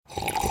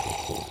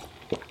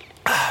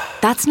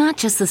That's not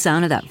just the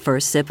sound of that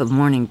first sip of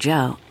Morning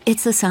Joe.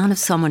 It's the sound of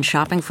someone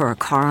shopping for a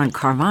car on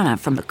Carvana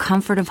from the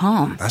comfort of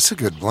home. That's a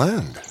good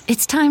blend.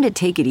 It's time to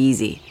take it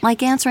easy,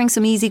 like answering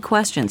some easy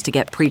questions to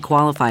get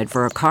pre-qualified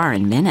for a car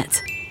in minutes.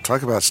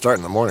 Talk about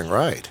starting the morning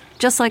right.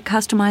 Just like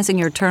customizing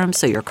your terms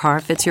so your car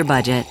fits your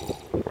budget.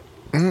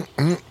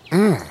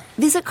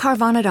 Visit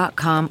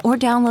Carvana.com or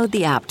download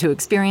the app to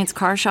experience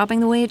car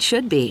shopping the way it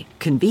should be.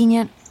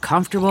 Convenient,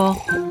 comfortable.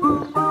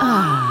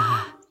 Ah.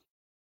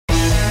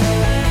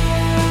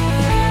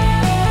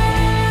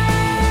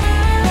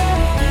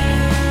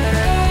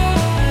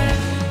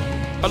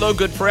 Hello,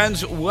 good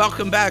friends.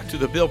 Welcome back to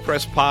the Bill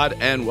Press Pod,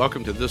 and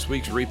welcome to this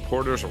week's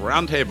Reporters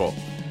Roundtable.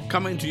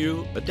 Coming to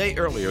you a day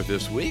earlier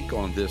this week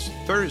on this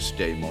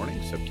Thursday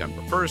morning, September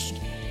 1st,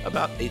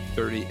 about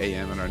 8:30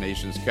 a.m. in our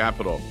nation's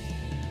capital.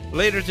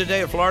 Later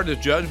today, a Florida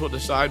judge will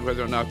decide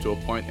whether or not to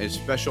appoint a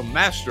special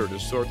master to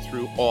sort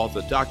through all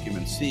the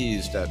documents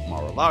seized at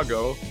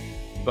Mar-a-Lago,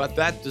 but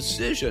that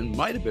decision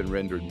might have been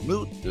rendered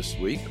moot this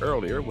week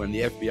earlier when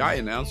the FBI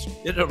announced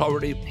it had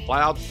already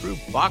plowed through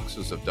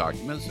boxes of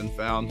documents and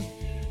found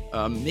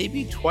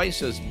maybe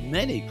twice as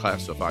many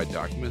classified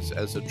documents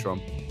as the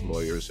Trump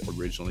lawyers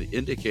originally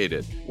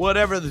indicated.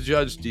 Whatever the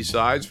judge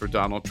decides for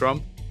Donald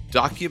Trump,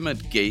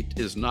 Document-gate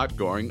is not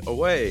going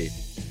away.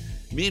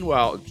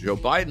 Meanwhile, Joe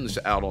Biden's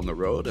out on the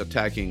road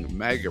attacking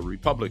MAGA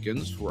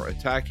Republicans for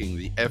attacking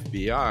the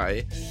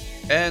FBI.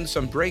 And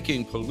some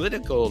breaking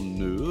political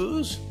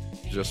news.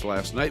 Just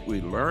last night, we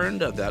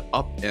learned that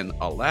up in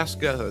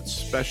Alaska, that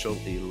special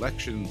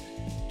election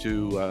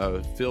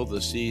to fill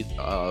the seat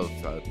of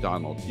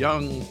Donald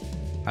Young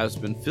has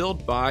been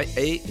filled by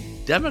a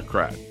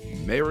Democrat,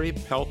 Mary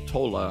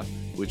Peltola,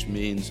 which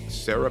means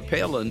Sarah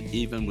Palin,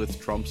 even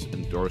with Trump's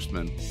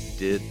endorsement,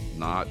 did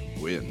not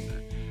win.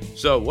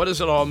 So what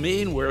does it all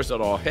mean? Where's it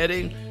all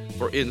heading?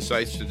 For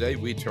insights today,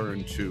 we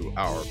turn to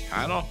our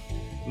panel.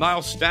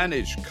 Niall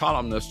Stanage,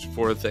 columnist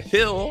for The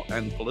Hill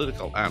and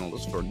political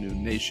analyst for New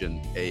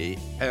Nation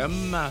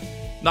AM.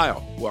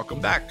 Niall, welcome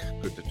back.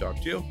 Good to talk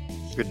to you.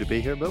 Good to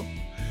be here, Bill.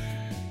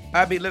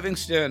 Abby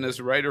Livingston is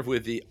a writer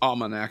with the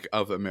Almanac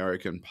of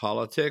American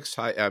Politics.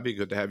 Hi, Abby.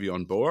 Good to have you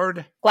on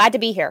board. Glad to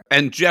be here.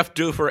 And Jeff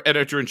Dufer,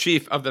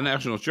 editor-in-chief of the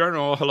National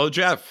Journal. Hello,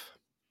 Jeff.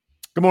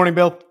 Good morning,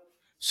 Bill.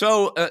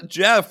 So,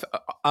 Jeff,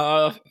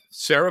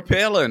 Sarah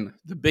Palin,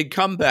 the big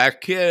comeback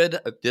kid,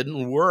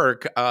 didn't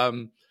work.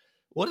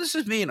 What does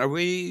this mean? Are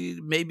we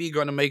maybe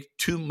going to make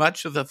too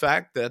much of the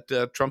fact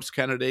that Trump's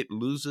candidate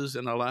loses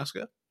in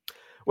Alaska?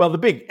 Well, the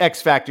big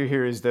X factor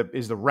here is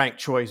the ranked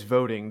choice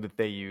voting that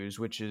they use,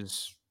 which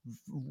is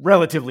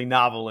relatively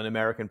novel in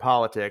American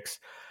politics.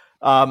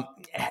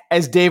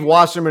 As Dave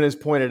Wasserman has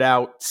pointed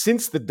out,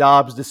 since the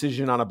Dobbs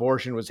decision on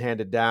abortion was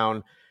handed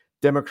down,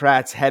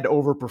 Democrats had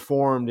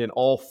overperformed in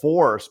all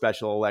four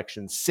special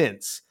elections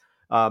since.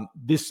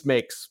 This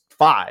makes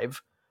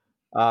five.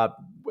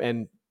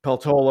 And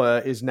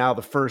Peltola is now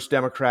the first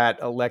Democrat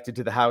elected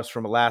to the House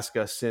from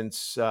Alaska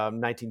since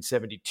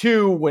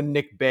 1972, when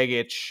Nick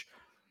Begich,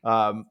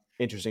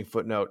 interesting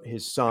footnote,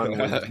 his son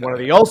was one of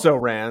the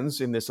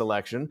also-rans in this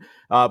election.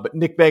 But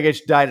Nick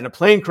Begich died in a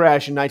plane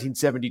crash in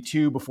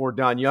 1972 before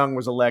Don Young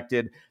was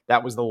elected.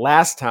 That was the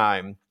last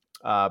time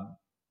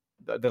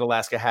that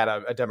Alaska had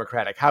a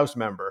Democratic House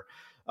member.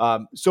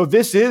 So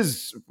this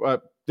is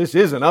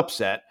an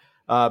upset,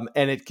 and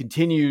it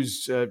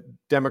continues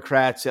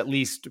Democrats' at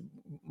least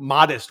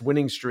modest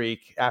winning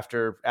streak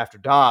after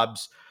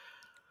Dobbs.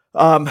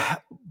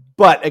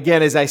 But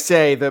again, as I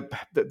say, the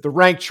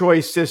ranked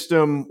choice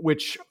system,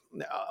 which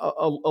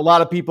a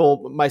lot of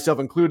people, myself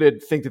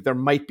included, think that there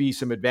might be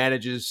some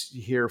advantages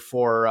here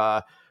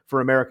for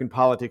American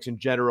politics in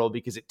general,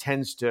 because it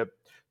tends to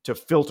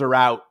filter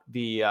out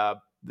the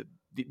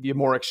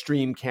more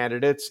extreme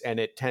candidates,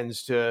 and it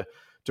tends to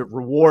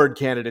reward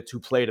candidates who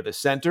play to the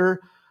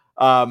center.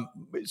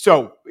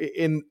 So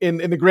in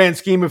the grand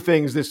scheme of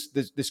things,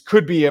 this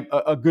could be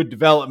a good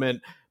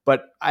development,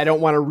 but I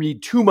don't want to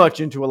read too much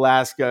into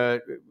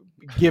Alaska,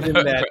 given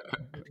that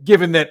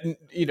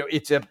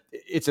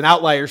it's an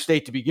outlier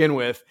state to begin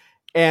with,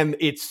 and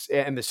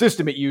the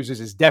system it uses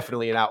is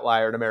definitely an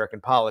outlier in American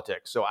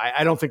politics. So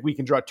I don't think we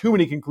can draw too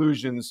many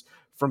conclusions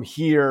from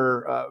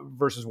here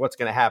versus what's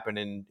going to happen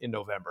in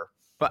November.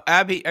 But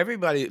Abby,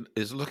 everybody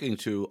is looking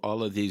to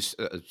all of these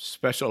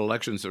special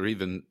elections or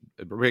even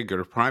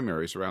regular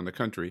primaries around the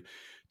country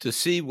to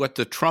see what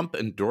the Trump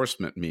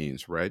endorsement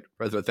means, right?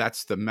 Whether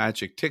that's the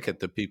magic ticket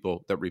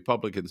that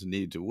Republicans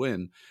need to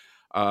win.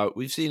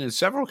 We've seen in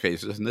several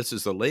cases, and this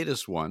is the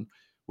latest one,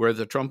 where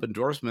the Trump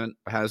endorsement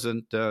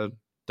hasn't done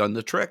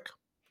the trick.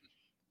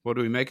 What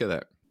do we make of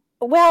that?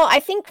 Well, I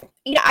think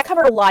I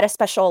covered a lot of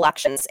special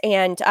elections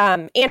and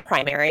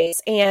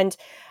primaries, and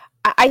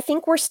I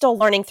think we're still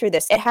learning through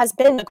this. It has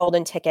been the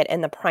golden ticket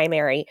in the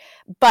primary,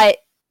 but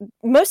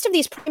most of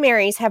these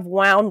primaries have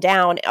wound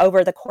down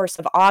over the course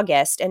of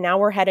August, and now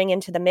we're heading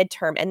into the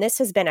midterm. And this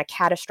has been a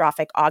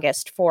catastrophic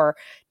August for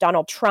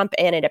Donald Trump,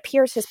 and it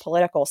appears his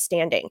political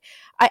standing.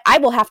 I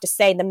will have to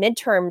say the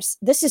midterms,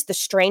 this is the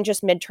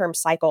strangest midterm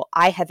cycle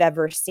I have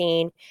ever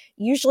seen.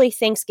 Usually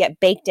things get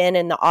baked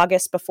in the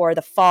August before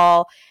the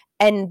fall,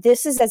 and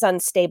this is as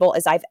unstable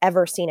as I've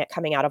ever seen it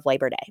coming out of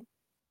Labor Day.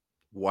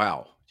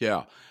 Wow.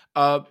 Yeah.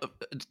 Uh,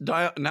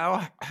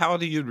 now, how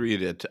do you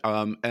read it?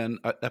 And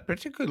I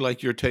particularly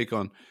like your take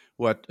on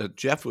what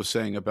Jeff was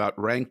saying about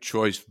ranked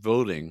choice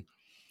voting.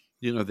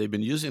 They've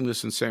been using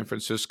this in San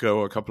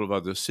Francisco, a couple of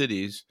other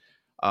cities.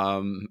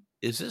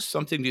 Is this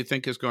something do you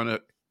think is going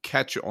to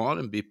catch on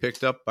and be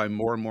picked up by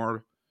more and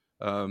more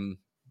um,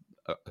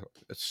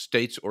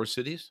 states or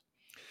cities?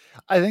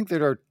 I think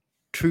there are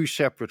two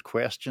separate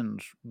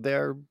questions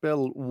there,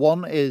 Bill.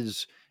 One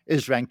is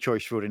ranked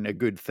choice voting a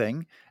good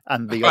thing?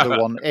 And the other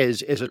one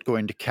is it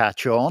going to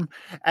catch on?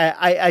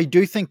 I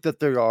do think that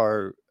there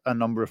are a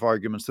number of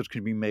arguments that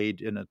can be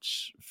made in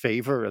its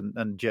favor,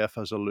 and Jeff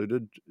has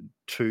alluded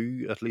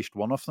to at least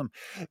one of them.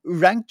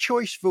 Ranked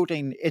choice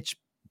voting, its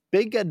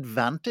big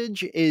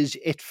advantage is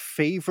it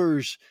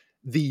favors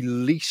the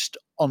least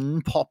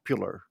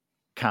unpopular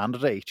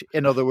candidate.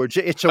 In other words,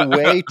 it's a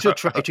way to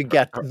try to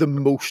get the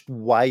most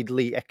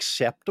widely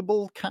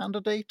acceptable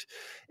candidate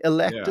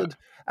elected. Yeah.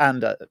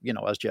 And,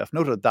 as Jeff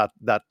noted,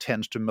 that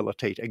tends to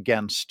militate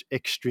against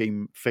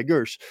extreme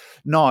figures.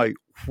 Now,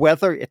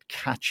 whether it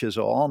catches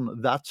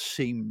on, that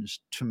seems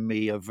to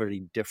me a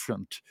very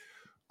different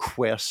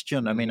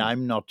question. I mean,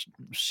 I'm not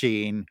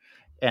seeing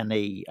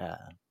any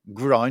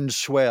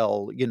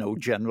groundswell,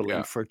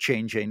 generally for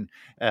changing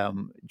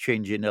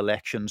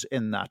elections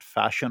in that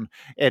fashion.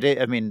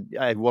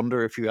 I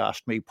wonder if you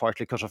asked me,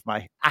 partly because of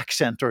my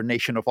accent or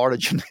nation of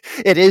origin,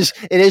 it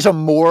is a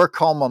more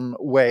common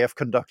way of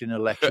conducting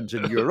elections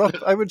in Europe,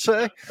 I would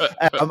say,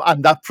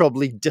 and that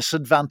probably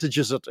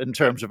disadvantages it in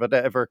terms of it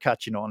ever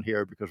catching on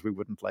here, because we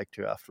wouldn't like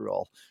to, after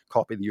all,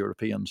 copy the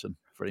Europeans in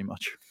very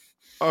much.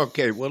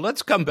 Okay, well,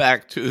 let's come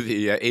back to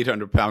the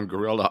 800-pound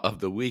gorilla of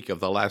the week, of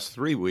the last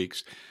 3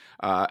 weeks.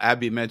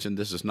 Abby mentioned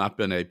this has not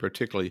been a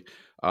particularly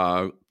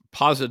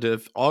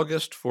positive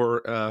August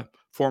for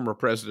former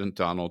President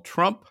Donald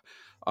Trump.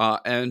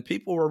 And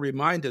people were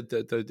reminded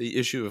that the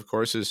issue, of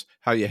course, is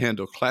how you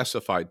handle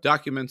classified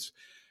documents.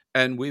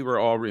 And we were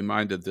all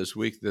reminded this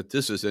week that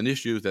this is an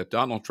issue that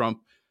Donald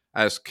Trump,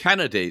 as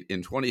candidate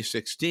in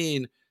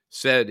 2016,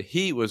 said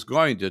he was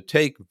going to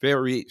take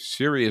very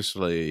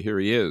seriously. Here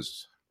he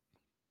is.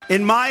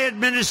 In my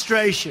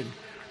administration,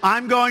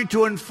 I'm going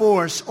to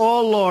enforce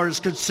all laws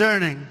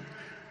concerning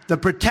the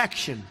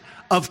protection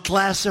of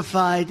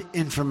classified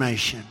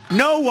information.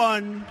 No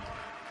one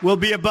will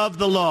be above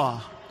the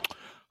law.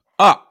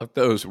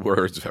 Those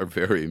words are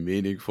very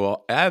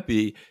meaningful.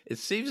 Abby, it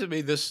seems to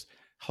me this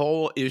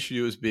whole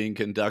issue is being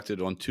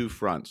conducted on two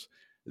fronts,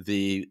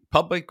 the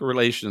public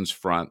relations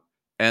front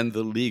and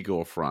the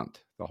legal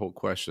front, the whole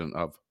question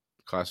of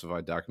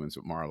classified documents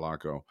at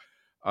Mar-a-Lago.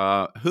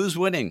 Who's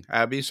winning,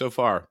 Abby, so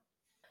far?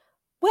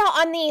 Well,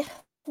 on the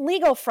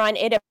legal front,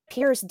 it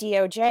appears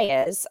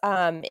DOJ is,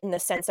 in the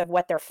sense of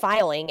what they're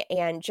filing,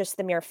 and just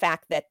the mere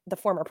fact that the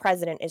former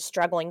president is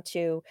struggling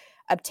to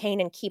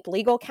obtain and keep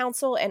legal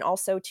counsel, and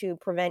also to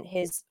prevent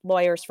his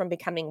lawyers from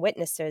becoming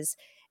witnesses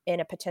in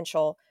a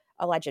potential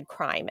alleged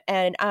crime.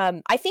 And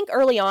I think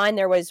early on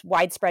there was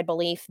widespread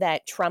belief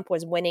that Trump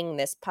was winning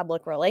this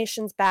public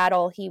relations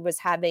battle. He was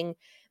having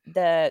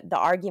the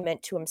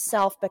argument to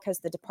himself, because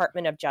the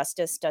Department of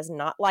Justice does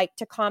not like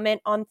to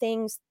comment on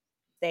things.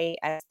 They,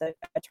 as the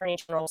Attorney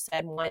General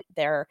said, want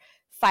their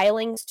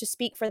filings to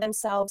speak for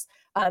themselves.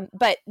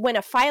 But when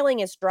a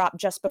filing is dropped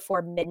just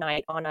before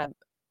midnight on a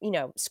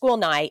school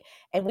night,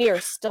 and we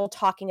are still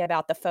talking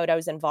about the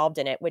photos involved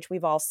in it, which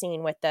we've all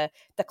seen with the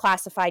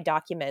classified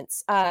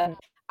documents,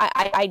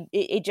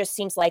 it just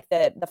seems like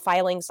the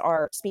filings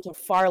are speaking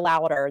far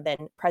louder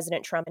than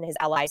President Trump and his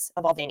allies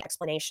evolving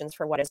explanations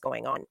for what is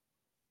going on.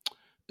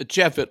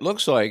 Jeff, it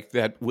looks like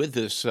that with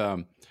this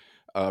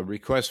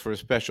request for a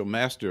special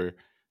master,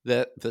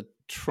 that the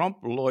Trump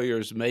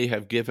lawyers may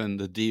have given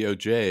the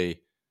DOJ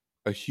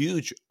a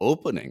huge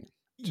opening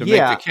to make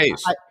the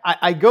case.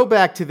 I go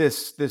back to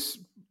this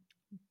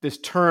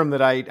term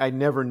that I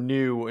never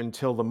knew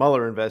until the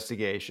Mueller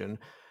investigation.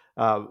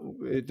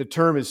 The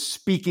term is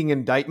speaking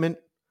indictment.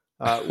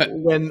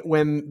 When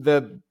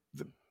the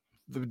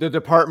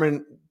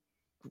department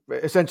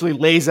essentially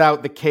lays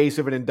out the case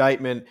of an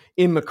indictment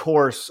in the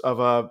course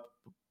of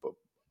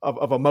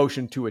a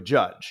motion to a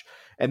judge.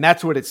 And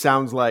that's what it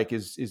sounds like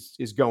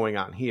is going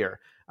on here.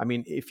 I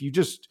mean, if you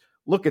just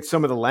look at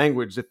some of the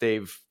language that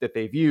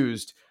they've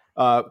used,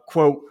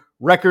 quote,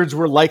 records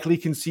were likely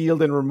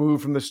concealed and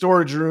removed from the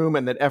storage room,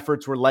 and that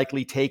efforts were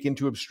likely taken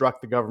to obstruct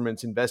the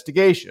government's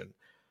investigation.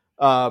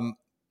 The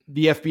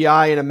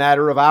FBI, in a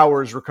matter of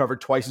hours,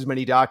 recovered twice as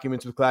many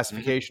documents with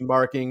classification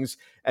markings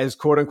as,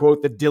 quote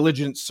unquote, the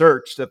diligent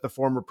search that the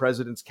former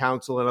president's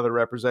counsel and other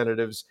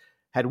representatives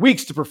had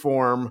weeks to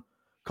perform,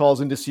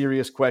 calls into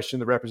serious question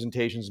the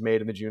representations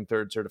made in the June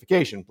 3rd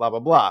certification, blah, blah,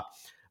 blah.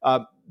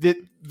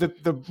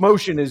 The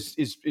motion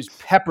is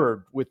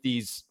peppered with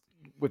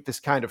this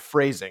kind of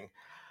phrasing,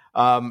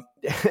 and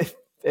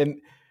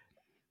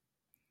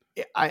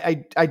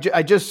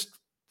I just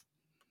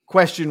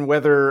question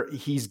whether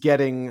he's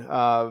getting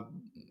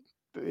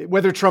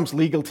whether Trump's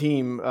legal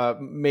team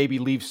maybe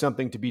leaves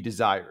something to be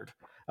desired.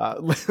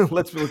 Let's put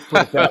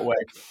it that way.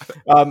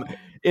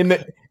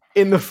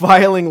 In the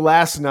filing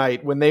last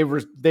night, when they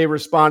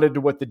responded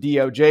to what the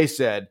DOJ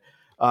said,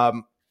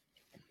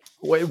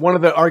 one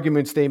of the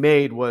arguments they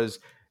made was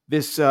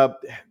this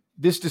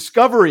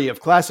discovery of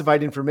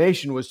classified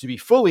information was to be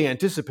fully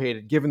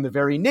anticipated given the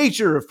very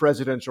nature of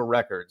presidential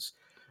records.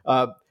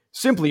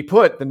 Simply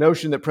put, the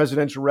notion that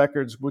presidential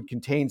records would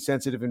contain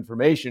sensitive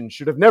information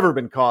should have never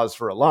been cause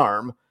for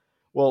alarm.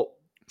 Well,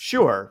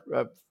 sure,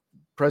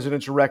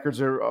 presidential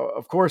records are,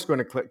 of course, going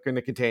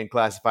to contain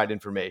classified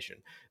information.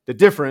 The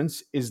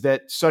difference is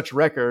that such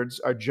records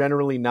are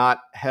generally not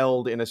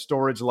held in a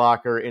storage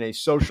locker in a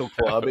social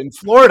club in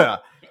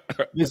Florida.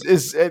 This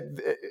is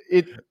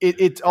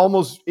it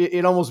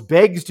almost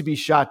begs to be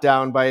shot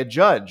down by a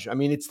judge. I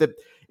mean, it's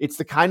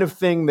the kind of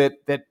thing that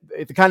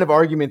it's the kind of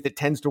argument that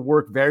tends to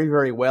work very,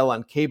 very well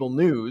on cable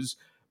news,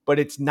 but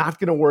it's not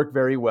going to work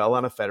very well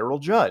on a federal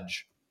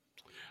judge.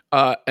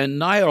 And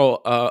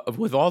Niall,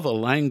 with all the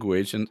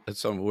language, and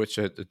some of which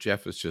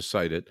Jeff has just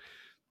cited,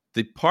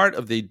 the part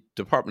of the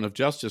Department of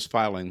Justice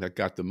filing that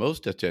got the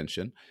most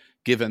attention,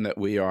 given that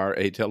we are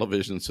a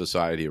television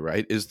society,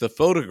 right, is the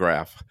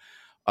photograph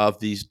of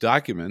these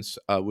documents,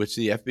 which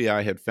the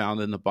FBI had found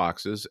in the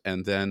boxes,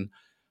 and then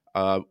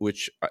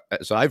which,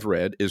 as I've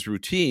read, is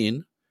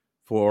routine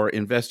for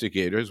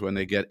investigators when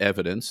they get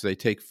evidence. They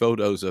take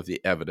photos of the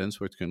evidence,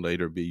 which can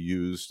later be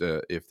used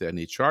if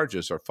any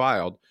charges are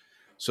filed.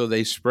 So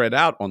they spread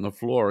out on the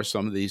floor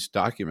some of these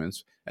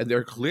documents, and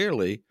they're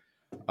clearly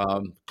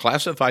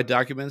classified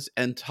documents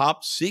and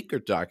top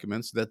secret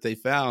documents that they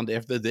found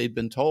after they'd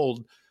been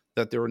told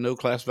that there were no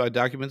classified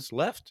documents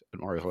left in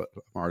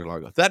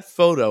Mar-a-Lago. That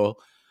photo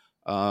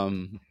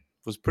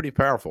was pretty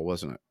powerful,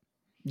 wasn't it?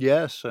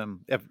 Yes,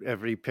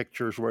 every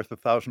picture's worth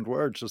 1,000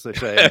 words, as they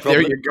say.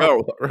 There you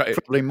go. Right,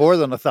 probably more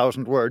than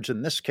 1,000 words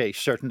in this case.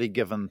 Certainly,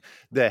 given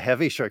the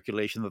heavy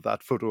circulation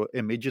that photo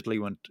immediately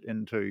went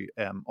into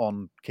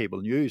on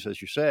cable news,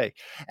 as you say,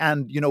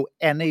 and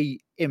any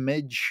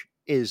image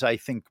is, I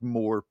think,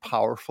 more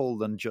powerful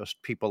than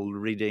just people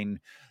reading,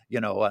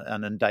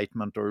 an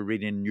indictment or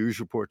reading news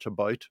reports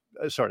about.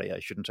 Sorry, I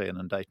shouldn't say an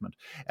indictment.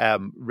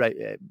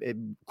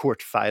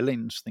 Court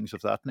filings, things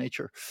of that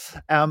nature.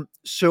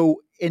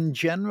 So, in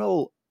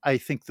general, I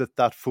think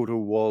that photo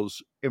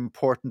was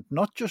important,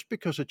 not just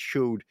because it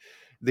showed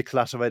the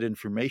classified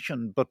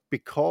information, but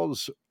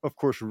because, of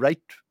course, right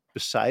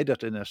beside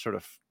it in a sort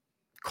of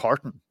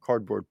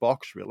cardboard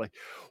box, really,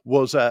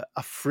 was a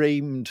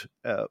framed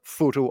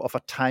photo of a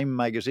Time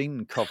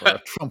magazine cover,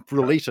 a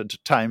Trump-related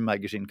Time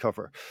magazine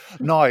cover.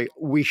 Now,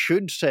 we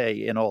should say,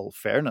 in all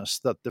fairness,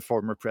 that the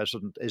former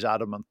president is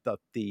adamant that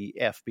the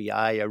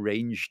FBI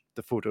arranged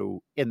the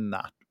photo in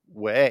that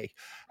way.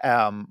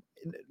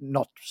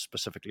 Not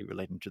specifically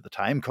relating to the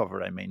Time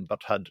cover, I mean,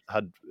 but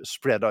had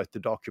spread out the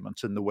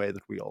documents in the way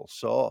that we all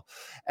saw.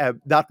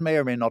 That may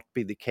or may not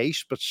be the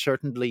case, but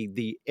certainly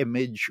the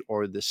image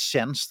or the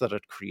sense that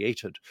it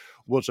created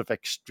was of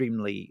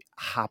extremely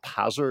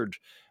haphazard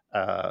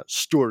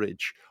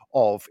storage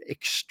of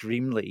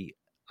extremely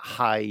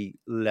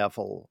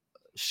high-level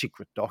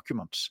secret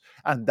documents,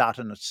 and that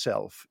in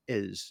itself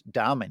is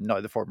damning.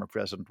 Now, the former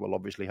president will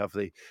obviously have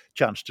the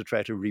chance to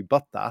try to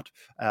rebut that,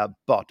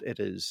 but it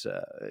is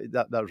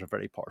that was a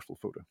very powerful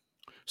photo.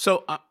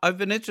 So I've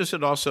been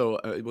interested also,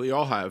 we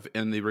all have,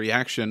 in the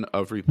reaction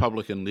of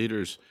Republican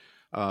leaders,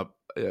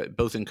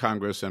 both in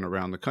Congress and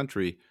around the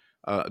country,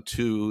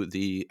 to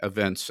the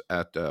events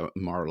at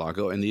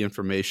Mar-a-Lago and the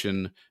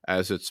information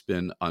as it's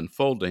been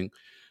unfolding.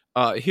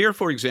 Here,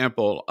 for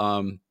example,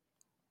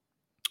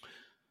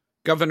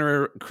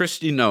 Governor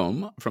Kristi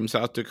Noem from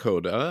South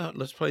Dakota,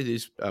 let's play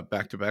these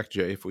back-to-back,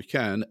 Jay, if we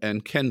can,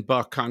 and Ken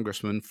Buck,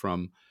 congressman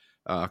from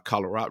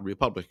Colorado,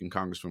 Republican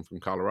congressman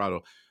from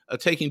Colorado,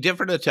 taking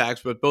different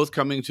attacks, but both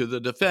coming to the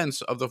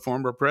defense of the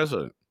former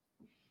president.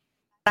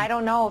 I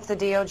don't know if the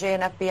DOJ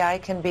and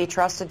FBI can be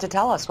trusted to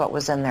tell us what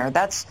was in there.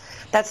 That's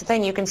the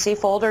thing. You can see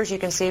folders, you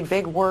can see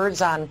big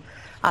words on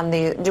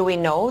the. Do we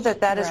know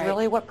that is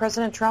really what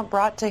President Trump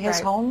brought to his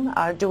home?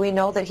 Do we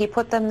know that he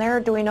put them there?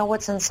 Do we know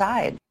what's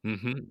inside?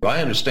 Mm-hmm.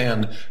 I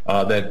understand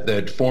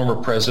that former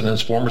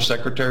presidents, former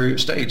Secretary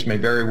of States may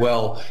very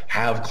well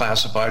have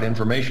classified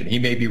information. He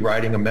may be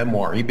writing a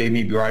memoir. He may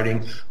be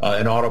writing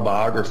an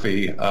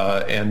autobiography,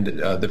 and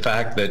the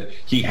fact that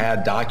he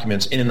had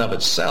documents in and of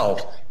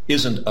itself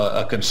isn't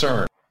a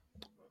concern.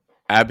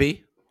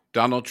 Abby,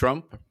 Donald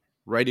Trump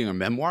writing a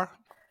memoir?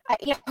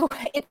 It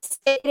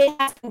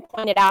has been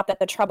pointed out that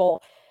the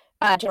trouble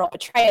General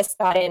Petraeus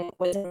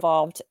was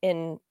involved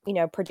in,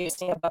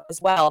 producing a book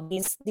as well.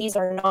 These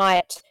are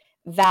not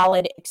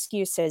valid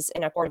excuses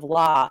in a court of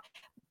law,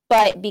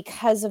 but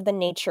because of the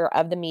nature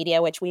of the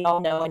media, which we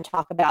all know and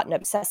talk about and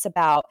obsess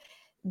about,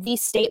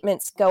 these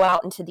statements go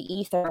out into the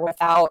ether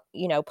without,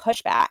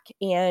 pushback.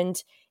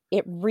 And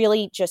it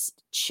really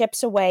just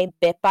chips away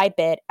bit by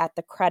bit at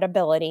the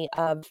credibility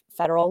of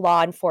federal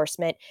law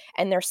enforcement.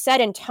 And they're said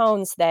in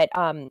tones that,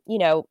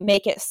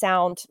 make it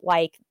sound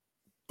like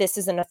this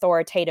is an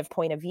authoritative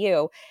point of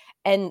view.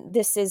 And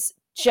this is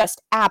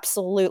just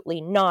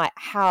absolutely not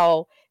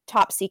how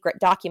top secret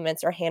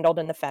documents are handled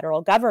in the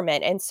federal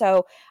government. And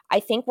so I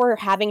think we're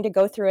having to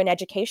go through an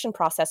education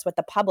process with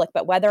the public,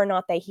 but whether or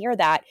not they hear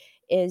that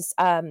is,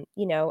 a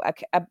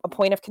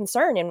point of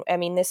concern. And I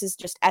mean, this is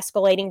just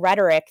escalating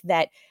rhetoric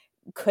that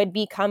could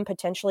become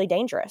potentially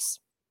dangerous.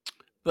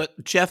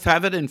 But Jeff,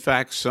 haven't in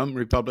fact some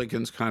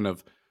Republicans kind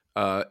of,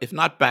 if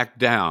not back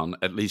down,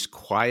 at least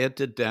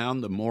quieted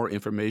down the more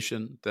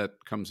information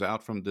that comes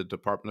out from the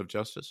Department of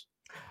Justice?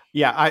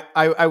 Yeah,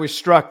 I was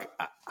struck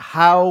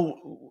how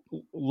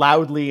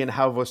loudly and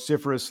how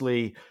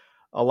vociferously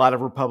a lot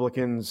of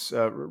Republicans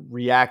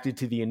reacted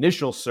to the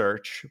initial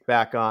search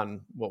back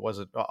on, what was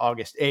it,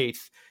 August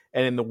 8th,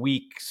 and in the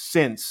week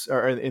since,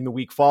 or in the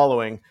week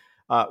following,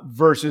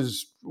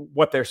 versus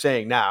what they're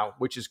saying now,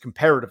 which is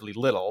comparatively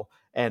little,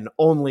 and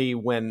only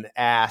when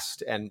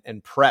asked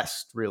and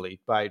pressed, really,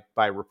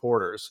 by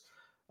reporters.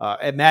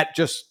 And that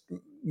just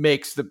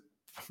makes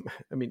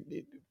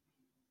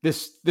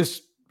this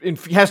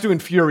has to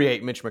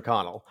infuriate Mitch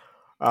McConnell,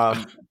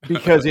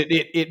 because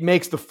it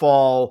makes the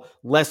fall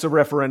less a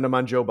referendum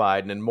on Joe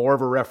Biden and more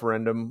of a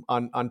referendum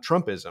on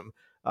Trumpism.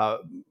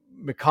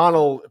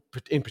 McConnell,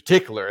 in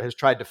particular, has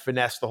tried to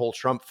finesse the whole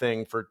Trump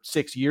thing for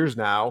 6 years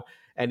now,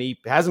 and he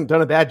hasn't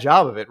done a bad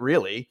job of it,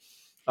 really.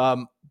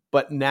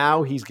 But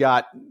now he's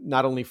got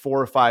not only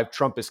 4 or 5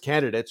 Trumpist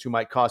candidates who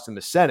might cost him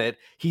the Senate,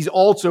 he's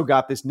also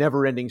got this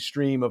never-ending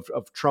stream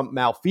of Trump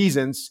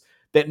malfeasance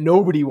that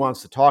nobody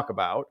wants to talk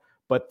about,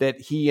 but that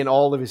he and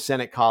all of his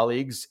Senate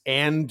colleagues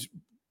and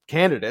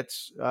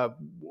candidates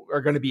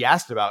are going to be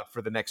asked about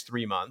for the next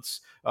 3 months,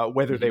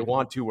 whether they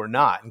want to or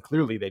not. And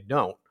clearly they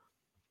don't.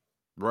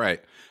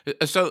 Right.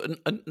 So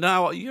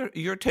now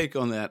your take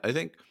on that, I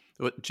think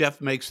what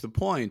Jeff makes the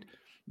point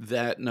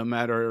that no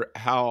matter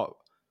how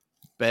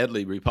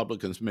badly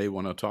Republicans may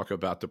want to talk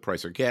about the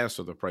price of gas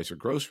or the price of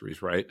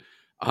groceries, right?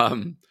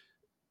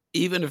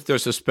 Even if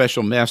there's a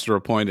special master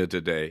appointed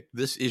today,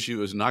 this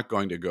issue is not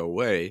going to go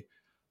away.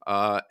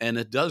 And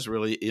it does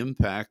really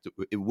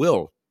it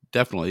will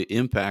definitely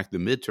impact the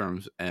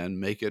midterms and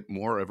make it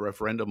more of a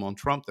referendum on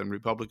Trump than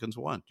Republicans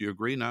want. Do you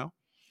agree now?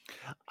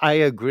 I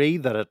agree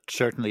that it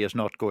certainly is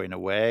not going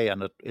away,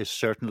 and it is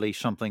certainly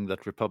something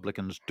that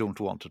Republicans don't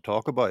want to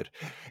talk about.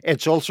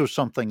 It's also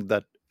something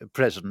that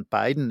President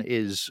Biden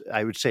is,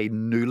 I would say,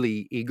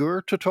 newly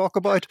eager to talk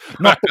about,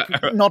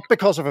 not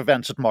because of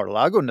events at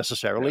Mar-a-Lago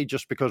necessarily,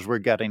 just because we're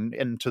getting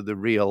into the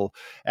real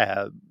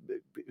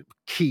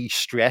key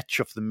stretch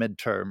of the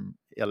midterm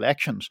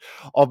elections.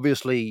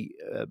 Obviously,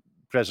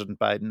 President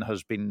Biden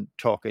has been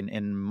talking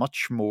in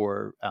much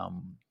more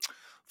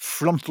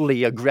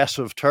frontally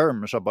aggressive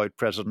terms about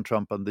President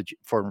Trump and the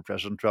former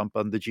President Trump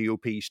and the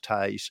GOP's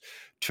ties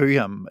to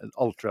him,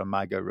 ultra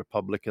MAGA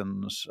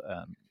Republicans,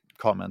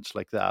 comments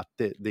like that.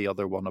 The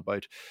other one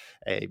about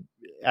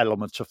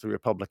elements of the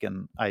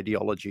Republican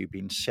ideology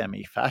being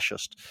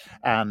semi-fascist.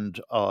 And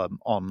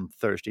on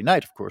Thursday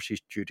night, of course,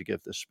 he's due to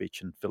give this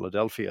speech in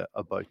Philadelphia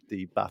about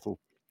the battle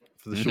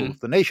for the soul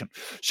of the nation.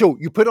 So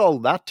you put all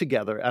that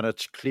together, and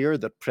it's clear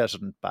that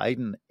President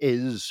Biden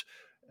is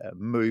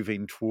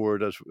moving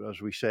toward, as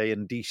we say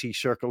in DC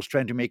circles,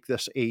 trying to make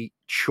this a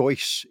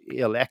choice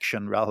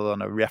election rather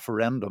than a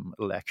referendum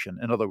election.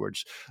 In other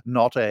words,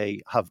 not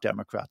a have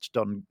Democrats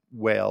done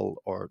well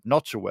or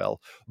not so well,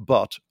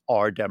 but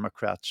are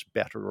Democrats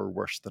better or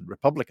worse than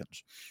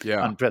Republicans?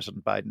 Yeah. And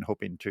President Biden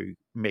hoping to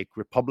make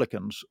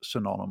Republicans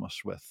synonymous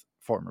with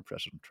former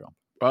President Trump.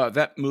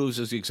 That moves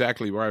is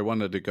exactly where I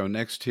wanted to go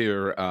next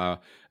here,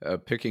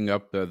 picking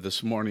up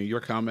this morning,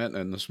 your comment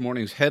and this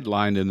morning's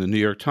headline in the New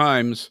York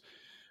Times.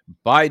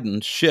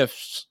 Biden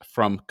shifts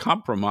from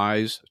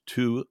compromise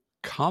to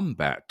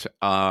combat.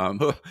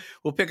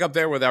 We'll pick up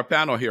there with our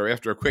panel here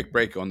after a quick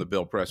break on the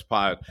Bill Press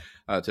Pod.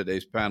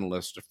 Today's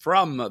panelists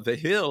from The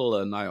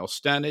Hill, Niall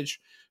Stanage,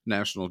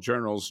 National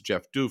Journal's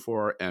Jeff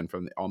Dufour, and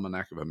from the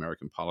Almanac of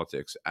American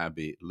Politics,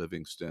 Abby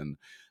Livingston.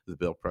 The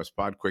Bill Press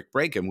Pod. Quick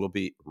break, and we'll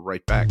be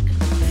right back.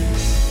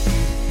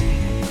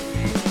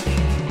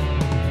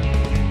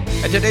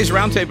 And today's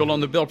roundtable on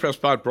the Bill Press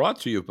Pod brought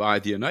to you by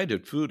the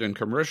United Food and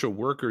Commercial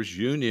Workers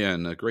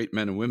Union, great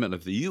men and women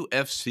of the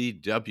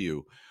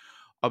UFCW,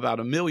 about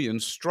 1 million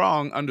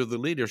strong under the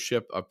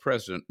leadership of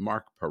President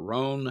Mark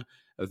Perrone.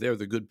 They're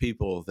the good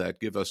people that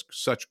give us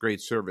such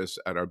great service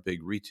at our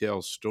big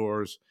retail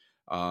stores,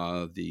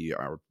 our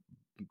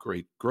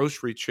great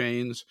grocery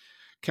chains,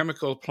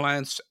 chemical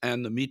plants,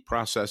 and the meat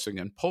processing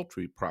and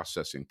poultry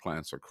processing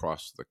plants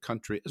across the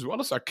country, as well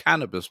as our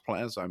cannabis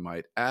plants, I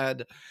might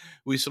add.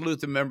 We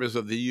salute the members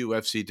of the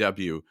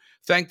UFCW,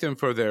 thank them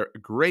for their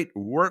great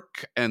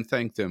work, and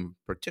thank them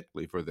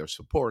particularly for their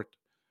support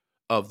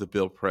of the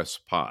Bill Press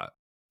Pod.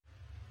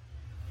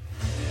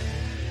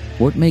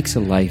 What makes a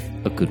life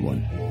a good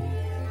one?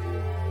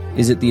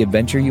 Is it the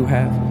adventure you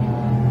have?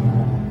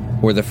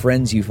 Or the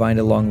friends you find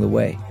along the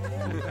way?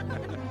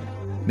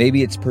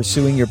 Maybe it's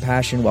pursuing your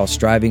passion while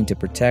striving to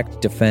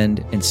protect,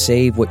 defend, and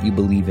save what you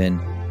believe in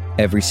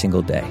every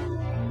single day.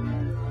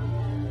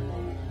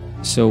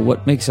 So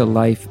what makes a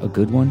life a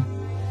good one?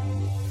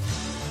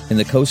 In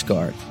the Coast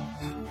Guard,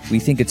 we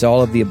think it's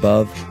all of the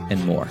above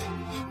and more.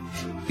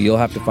 But you'll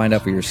have to find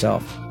out for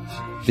yourself.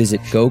 Visit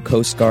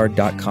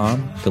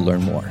gocoastguard.com to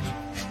learn more.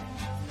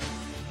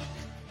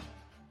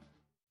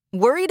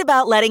 Worried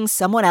about letting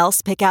someone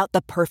else pick out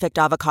the perfect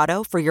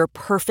avocado for your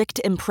perfect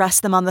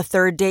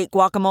impress-them-on-the-third-date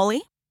guacamole?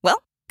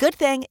 Well, good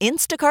thing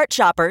Instacart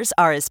shoppers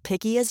are as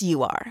picky as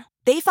you are.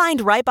 They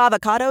find ripe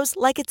avocados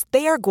like it's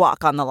their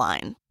guac on the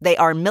line. They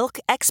are milk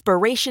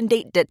expiration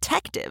date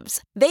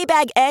detectives. They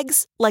bag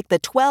eggs like the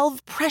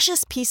 12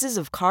 precious pieces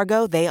of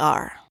cargo they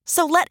are.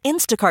 So let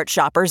Instacart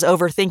shoppers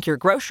overthink your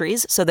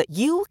groceries so that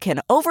you can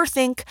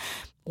overthink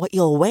what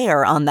you'll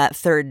wear on that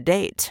third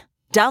date.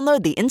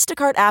 Download the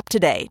Instacart app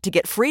today to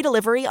get free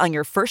delivery on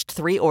your first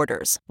 3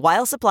 orders,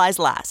 while supplies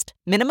last.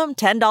 Minimum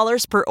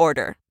 $10 per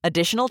order.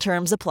 Additional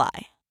terms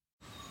apply.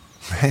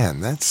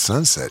 Man, that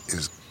sunset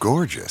is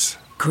gorgeous.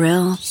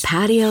 Grill,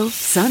 patio,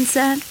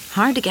 sunset.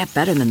 Hard to get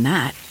better than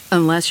that.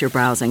 Unless you're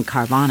browsing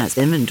Carvana's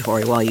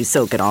inventory while you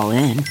soak it all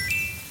in.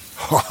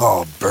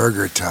 Oh,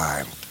 burger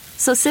time.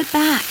 So sit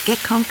back, get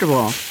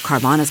comfortable.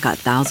 Carvana's got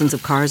thousands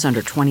of cars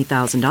under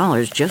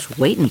 $20,000 just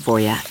waiting for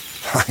you.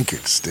 I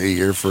could stay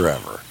here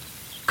forever.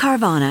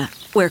 Carvana,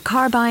 where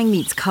car buying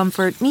meets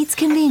comfort, meets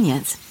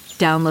convenience.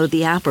 Download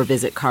the app or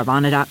visit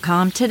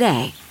Carvana.com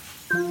today.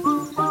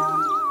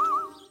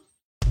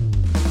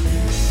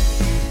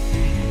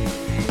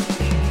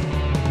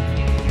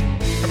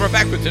 And we're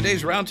back with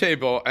today's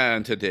Roundtable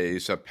and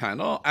today's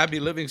panel.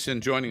 Abby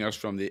Livingston joining us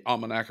from the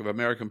Almanac of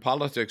American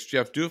Politics,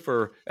 Jeff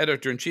Dufer,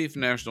 Editor-in-Chief,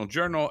 National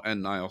Journal,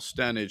 and Niall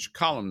Stanage,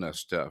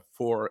 columnist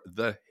for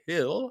The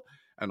Hill,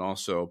 and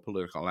also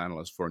political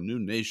analyst for New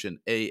Nation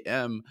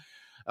AM.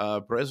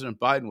 President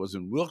Biden was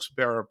in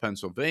Wilkes-Barre,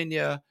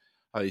 Pennsylvania.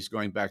 He's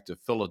going back to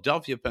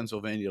Philadelphia,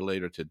 Pennsylvania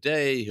later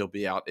today. He'll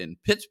be out in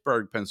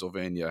Pittsburgh,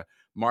 Pennsylvania,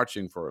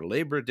 marching for a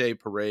Labor Day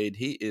parade.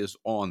 He is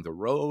on the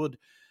road.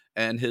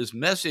 And his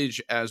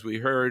message, as we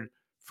heard,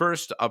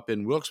 first up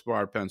in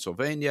Wilkes-Barre,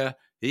 Pennsylvania,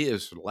 he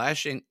is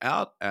lashing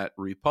out at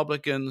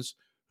Republicans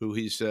who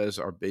he says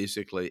are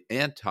basically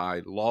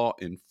anti-law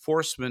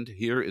enforcement.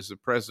 Here is the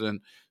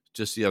president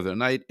just the other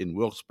night in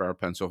Wilkes-Barre,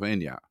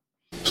 Pennsylvania.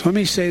 So let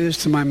me say this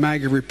to my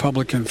MAGA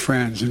Republican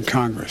friends in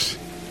Congress.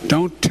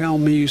 Don't tell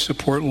me you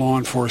support law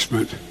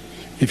enforcement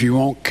if you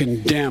won't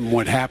condemn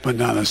what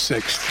happened on the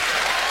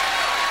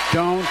 6th.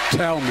 Don't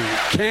tell me.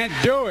 Can't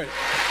do it.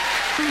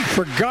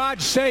 For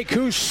God's sake,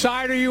 whose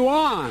side are you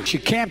on? You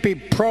can't be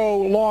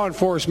pro-law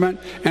enforcement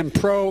and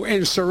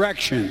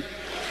pro-insurrection.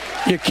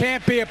 You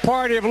can't be a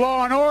party of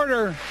law and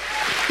order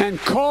and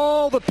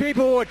call the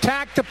people who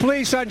attacked the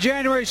police on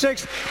January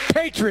 6th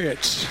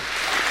patriots.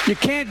 You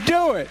can't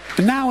do it.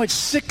 And now it's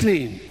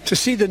sickening to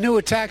see the new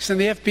attacks on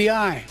the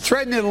FBI,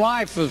 threatening the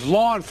life of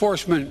law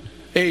enforcement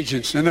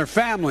agents and their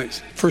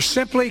families for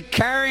simply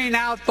carrying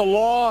out the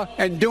law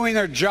and doing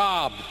their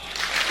job.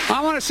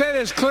 I want to say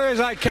this as clear as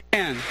I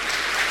can.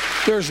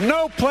 There's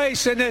no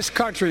place in this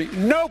country,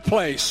 no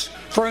place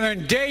for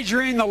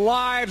endangering the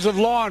lives of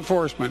law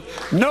enforcement.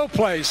 No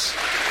place.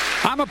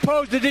 I'm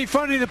opposed to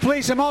defunding the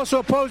police. I'm also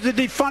opposed to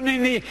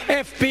defunding the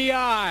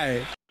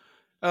FBI.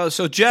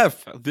 So,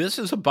 Jeff, this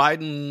is a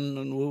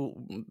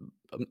Biden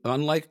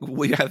unlike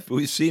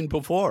we've seen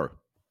before.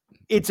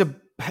 It's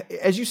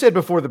as you said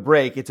before the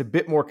break, it's a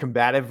bit more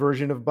combative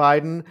version of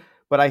Biden,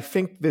 but I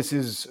think this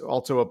is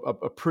also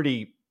a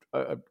pretty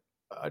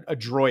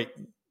adroit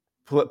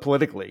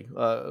politically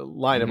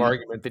line of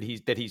argument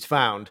that he's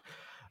found.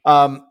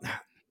 Less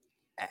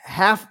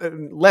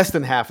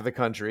than half of the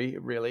country,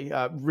 really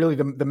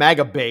the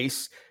MAGA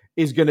base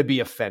is going to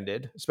be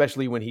offended,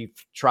 especially when he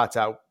trots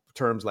out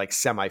terms like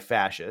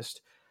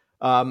semi-fascist.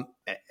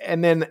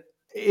 And then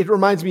it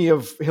reminds me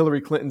of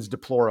Hillary Clinton's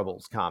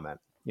deplorables comment,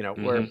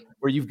 where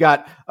you've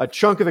got a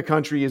chunk of the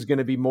country is going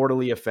to be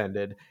mortally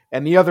offended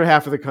and the other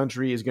half of the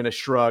country is going to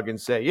shrug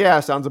and say, yeah,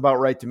 sounds about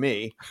right to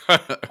me.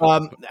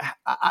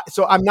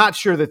 So I'm not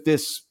sure that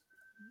this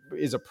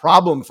is a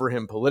problem for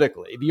him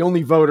politically. The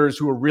only voters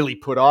who are really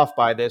put off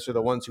by this are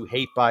the ones who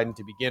hate Biden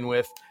to begin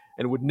with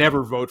and would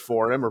never vote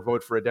for him or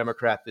vote for a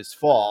Democrat this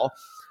fall.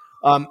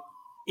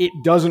 It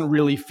doesn't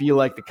really feel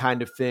like the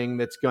kind of thing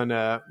that's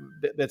gonna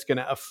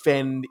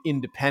offend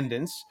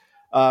independents,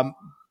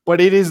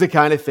 but it is the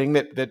kind of thing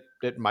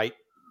that might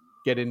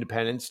get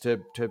independents to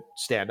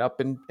stand up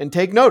and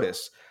take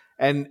notice.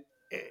 And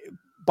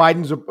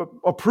Biden's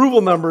approval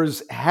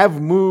numbers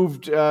have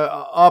moved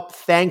up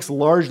thanks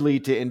largely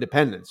to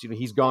independents.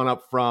 He's gone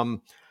up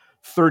from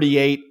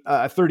 38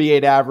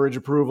 average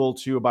approval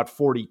to about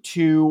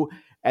 42.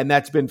 And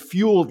that's been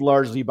fueled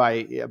largely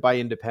by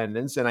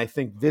independents. And I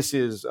think this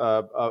is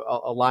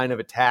a line of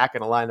attack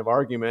and a line of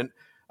argument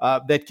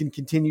that can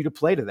continue to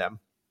play to them.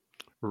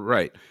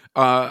 Right.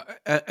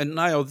 And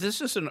Niall,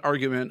 this is an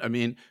argument. I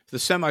mean, the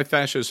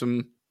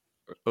semi-fascism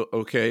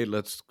Okay,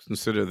 let's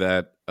consider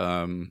that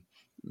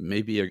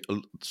maybe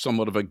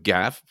somewhat of a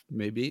gaffe,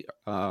 maybe,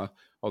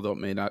 although it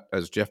may not,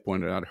 as Jeff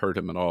pointed out, hurt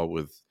him at all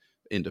with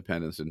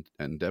independents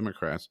and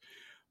Democrats.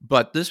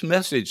 But this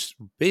message,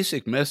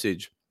 basic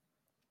message,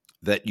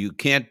 that you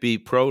can't be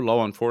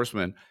pro-law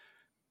enforcement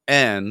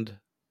and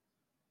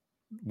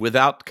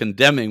without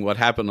condemning what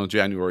happened on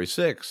January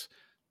 6th,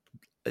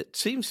 it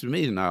seems to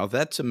me now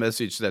that's a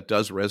message that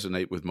does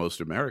resonate with most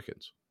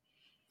Americans.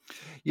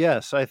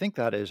 Yes, I think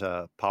that is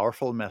a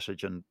powerful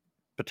message and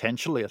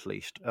potentially, at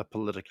least, a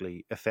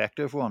politically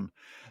effective one,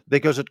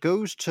 because it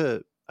goes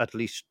to at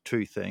least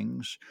two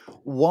things.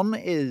 One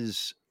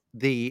is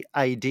the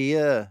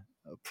idea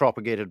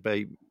propagated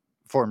by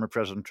former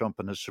President Trump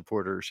and his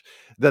supporters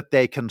that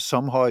they can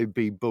somehow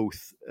be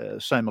both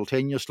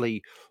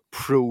simultaneously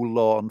pro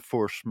law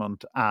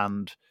enforcement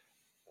and,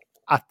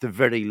 at the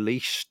very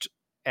least,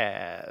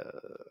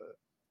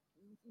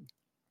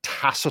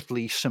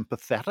 tacitly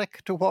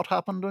sympathetic to what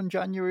happened on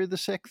January the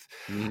 6th.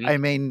 Mm-hmm. I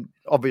mean,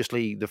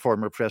 obviously, the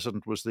former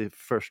president was the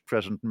first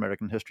president in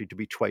American history to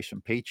be twice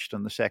impeached,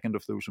 and the second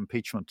of those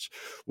impeachments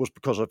was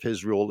because of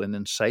his role in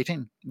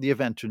inciting the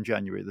event on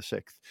January the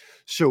 6th.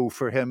 So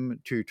for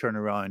him to turn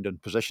around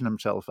and position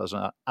himself as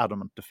an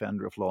adamant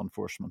defender of law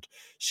enforcement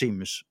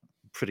seems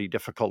pretty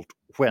difficult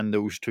when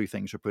those two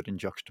things are put in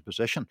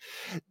juxtaposition.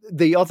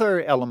 The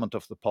other element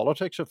of the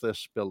politics of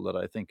this bill that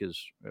I think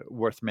is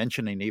worth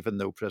mentioning, even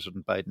though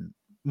President Biden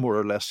more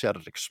or less said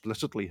it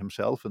explicitly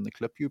himself in the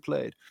clip you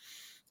played,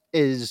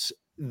 is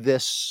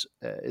this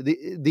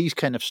these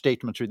kind of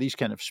statements or these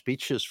kind of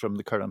speeches from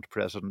the current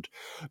president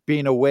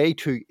being a way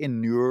to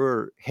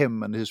inure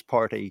him and his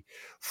party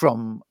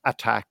from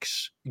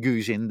attacks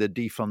using the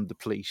defund the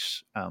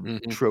police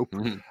trope.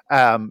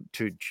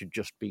 To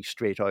just be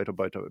straight out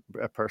about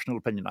a personal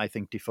opinion, I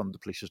think defund the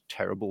police is a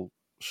terrible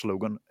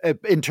slogan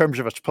in terms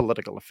of its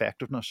political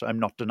effectiveness. I'm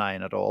not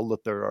denying at all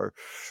that there are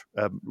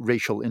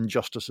racial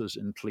injustices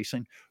in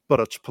policing, but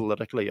it's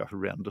politically a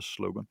horrendous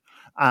slogan.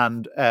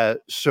 And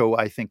so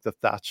I think that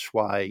that's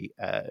why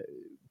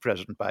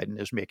President Biden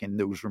is making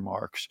those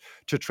remarks,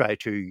 to try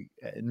to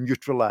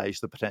neutralize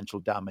the potential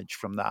damage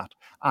from that,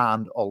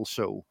 and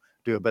also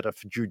do a bit of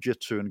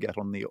jujitsu and get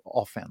on the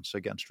offense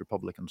against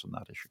Republicans on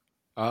that issue.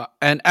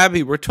 And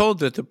Abby, we're told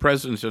that the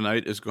president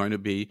tonight is going to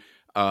be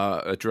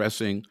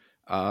addressing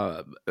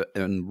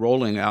and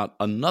rolling out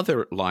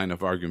another line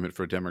of argument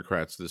for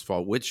Democrats this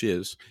fall, which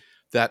is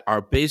that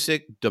our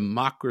basic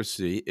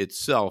democracy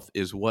itself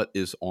is what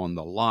is on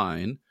the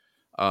line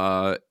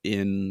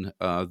in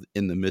the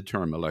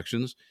midterm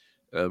elections.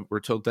 We're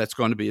told that's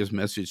going to be his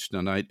message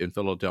tonight in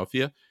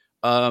Philadelphia.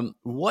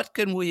 What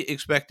can we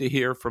expect to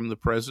hear from the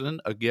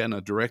president? Again, a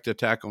direct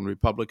attack on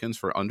Republicans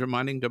for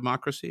undermining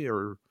democracy,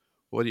 or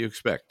what do you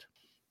expect?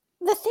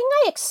 The thing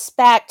I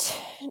expect,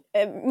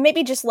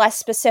 maybe just less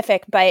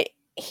specific, but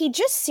he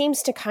just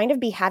seems to kind of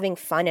be having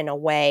fun in a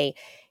way.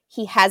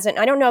 He hasn't,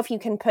 I don't know if you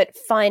can put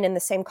fun in the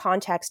same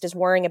context as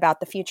worrying about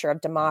the future of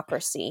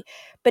democracy,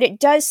 but it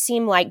does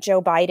seem like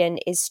Joe Biden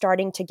is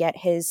starting to get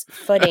his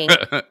footing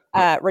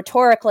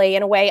rhetorically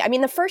in a way. I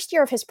mean, the first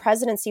year of his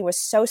presidency was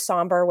so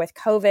somber with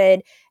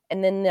COVID,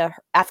 and then the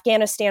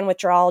Afghanistan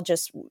withdrawal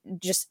just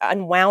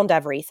unwound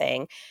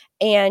everything.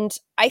 And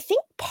I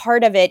think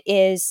part of it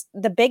is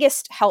the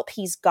biggest help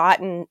he's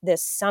gotten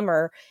this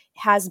summer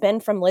has been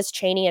from Liz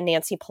Cheney and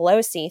Nancy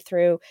Pelosi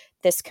through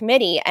this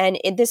committee. And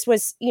this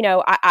was,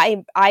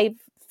 I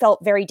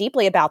felt very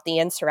deeply about the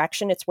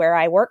insurrection. It's where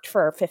I worked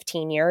for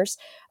 15 years.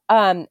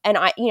 And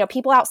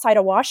people outside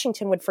of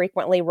Washington would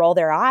frequently roll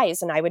their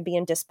eyes, and I would be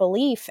in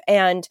disbelief.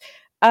 And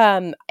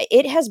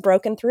it has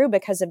broken through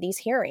because of these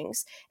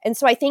hearings. And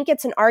so I think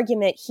it's an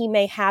argument he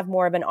may have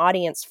more of an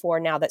audience for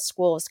now that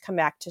school has come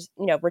back to,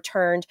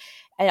 returned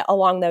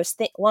along those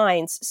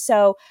lines.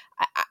 So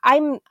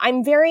I'm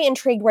very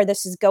intrigued where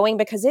this is going,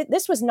 because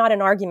this was not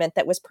an argument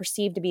that was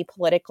perceived to be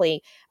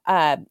politically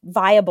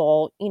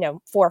viable,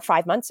 4 or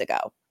 5 months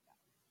ago.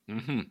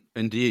 Mm-hmm.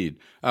 Indeed.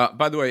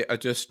 By the way,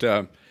 just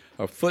a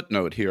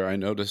footnote here. I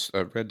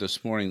read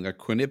this morning that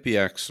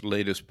Quinnipiac's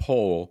latest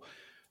poll,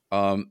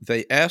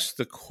 they asked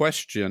the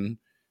question,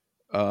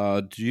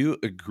 do you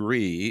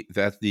agree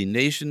that the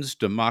nation's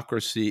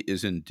democracy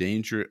is in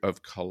danger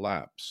of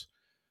collapse?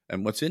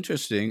 And what's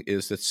interesting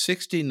is that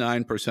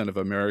 69% of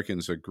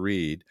Americans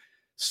agreed,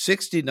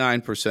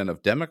 69%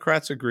 of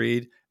Democrats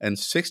agreed, and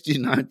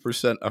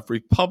 69% of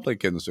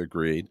Republicans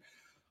agreed,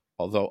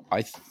 although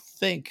I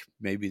think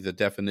maybe the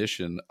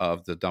definition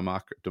of the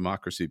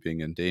democracy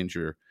being in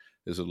danger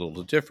is a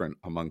little different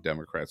among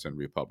Democrats and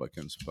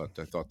Republicans, but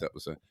I thought that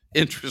was an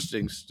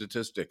interesting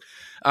statistic.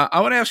 I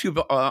want to ask you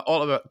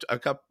all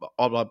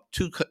about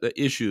two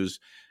issues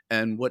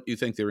and what you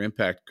think their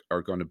impact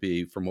are going to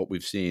be from what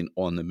we've seen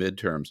on the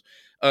midterms.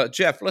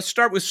 Jeff, let's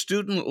start with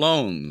student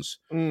loans.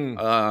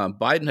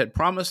 Biden had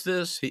promised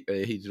this.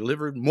 He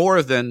delivered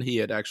more than he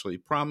had actually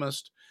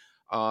promised.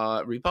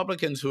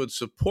 Republicans who had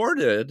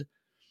supported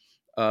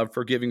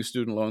forgiving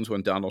student loans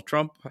when Donald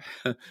Trump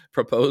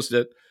proposed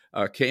it,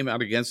 came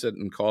out against it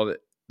and called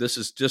it, this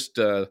is just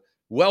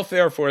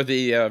welfare for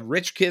the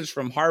rich kids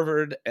from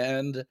Harvard.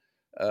 And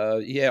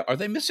are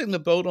they missing the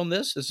boat on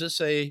this? Is this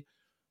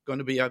going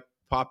to be a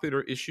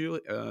popular issue,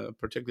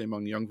 particularly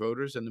among young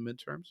voters in the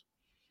midterms?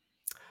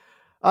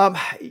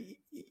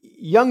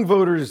 Young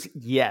voters,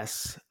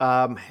 yes.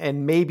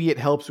 And maybe it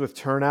helps with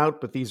turnout,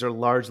 but these are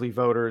largely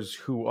voters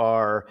who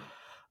are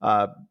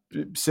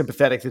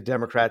sympathetic to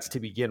Democrats to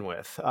begin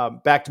with.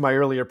 Back to my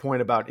earlier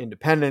point about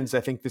independents,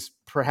 I think this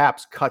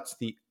perhaps cuts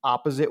the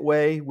opposite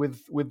way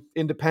with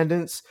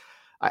independents.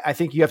 I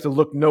think you have to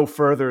look no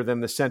further than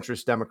the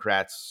centrist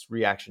Democrats'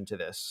 reaction to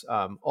this.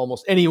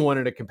 Almost anyone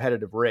in a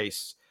competitive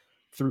race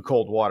threw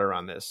cold water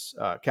on this.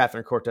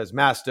 Catherine Cortez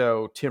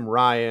Masto, Tim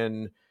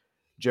Ryan,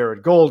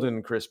 Jared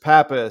Golden, Chris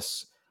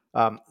Pappas.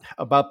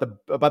 About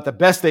the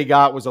best they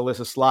got was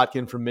Alyssa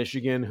Slotkin from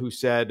Michigan, who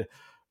said,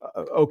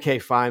 "Okay,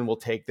 fine, we'll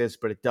take this,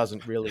 but it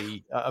doesn't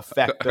really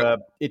affect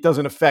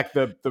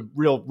the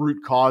real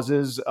root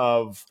causes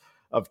of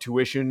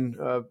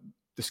tuition,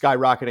 the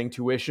skyrocketing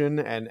tuition,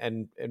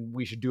 and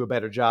we should do a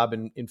better job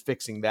in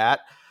fixing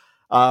that."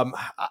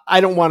 I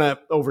don't want to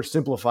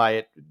oversimplify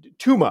it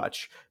too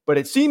much, but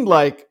it seemed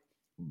like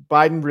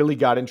Biden really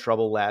got in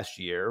trouble last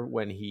year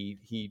when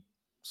he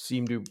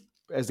seemed to,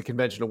 as the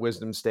conventional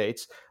wisdom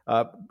states,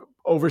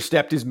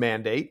 overstepped his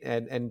mandate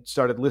and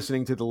started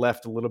listening to the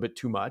left a little bit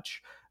too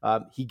much.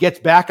 He gets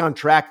back on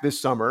track this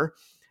summer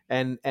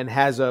and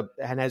has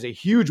a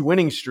huge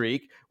winning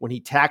streak when he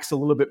tacks a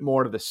little bit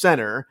more to the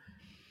center.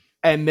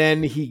 And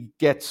then he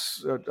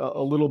gets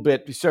a little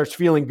bit, he starts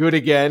feeling good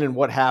again. And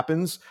what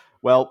happens?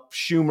 Well,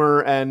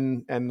 Schumer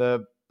and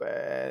the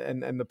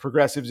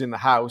progressives in the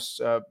House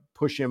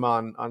push him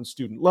on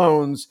student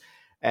loans,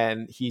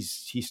 and he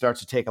starts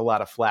to take a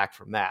lot of flack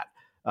from that.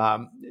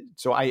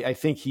 So I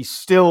think he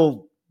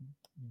still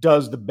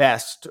does the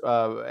best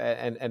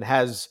and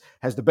has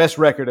the best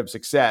record of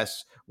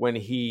success when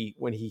he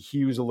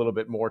hews a little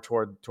bit more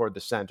toward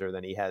the center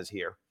than he has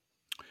here.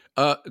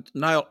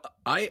 Niall,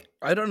 I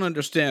don't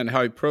understand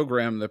how a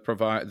program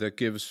that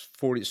gives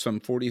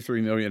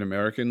 43 million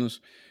Americans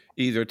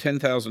either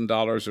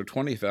 $10,000 or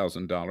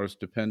 $20,000,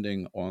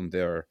 depending on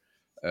their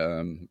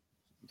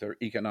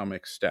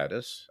economic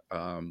status.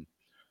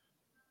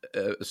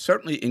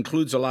 Certainly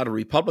includes a lot of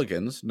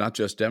Republicans, not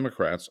just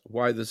Democrats.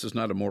 Why this is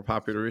not a more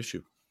popular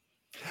issue?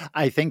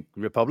 I think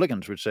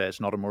Republicans would say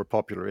it's not a more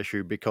popular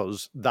issue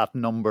because that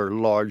number,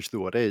 large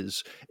though it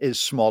is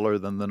smaller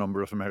than the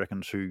number of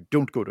Americans who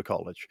don't go to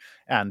college.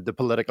 And the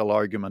political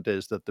argument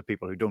is that the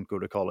people who don't go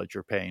to college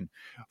are paying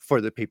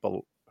for the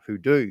people who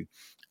do.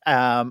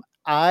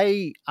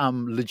 I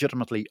am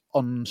legitimately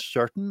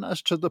uncertain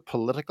as to the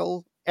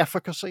political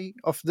efficacy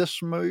of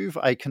this move.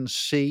 I can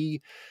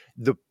see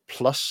the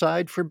plus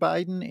side for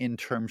Biden in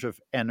terms of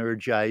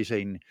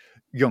energizing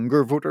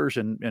younger voters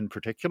in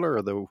particular,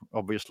 although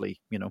obviously,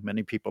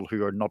 many people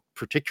who are not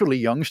particularly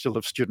young still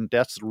have student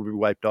debts that will be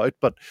wiped out.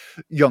 But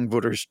young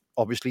voters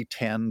obviously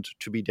tend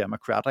to be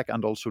Democratic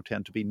and also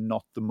tend to be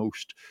not the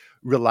most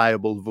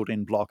reliable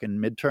voting bloc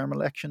in midterm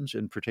elections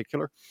in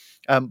particular.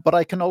 But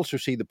I can also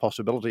see the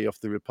possibility of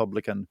the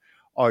Republican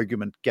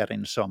argument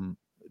getting some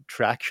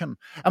traction.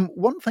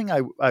 One thing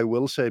I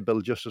will say,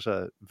 Bill, just as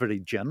a very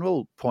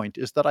general point,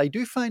 is that I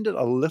do find it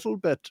a little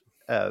bit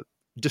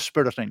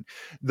dispiriting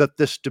that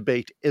this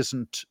debate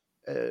isn't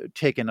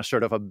taking a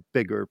sort of a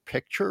bigger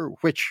picture,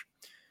 which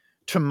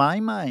to my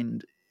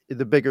mind,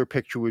 the bigger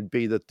picture would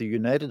be that the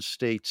United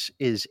States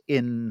is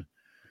in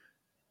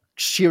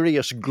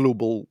serious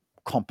global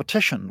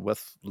competition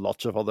with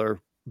lots of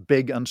other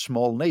big and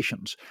small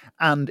nations.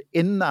 And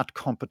in that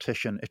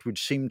competition, it would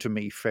seem to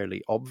me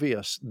fairly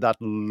obvious that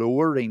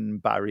lowering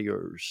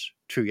barriers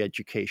to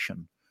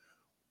education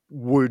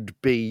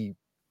would be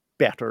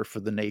better for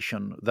the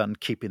nation than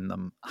keeping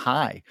them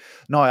high.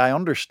 Now, I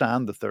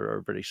understand that there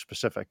are very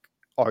specific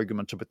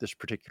arguments about this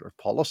particular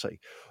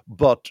policy,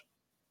 but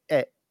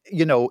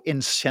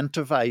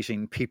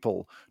incentivizing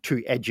people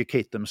to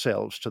educate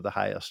themselves to the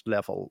highest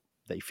level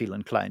they feel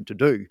inclined to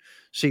do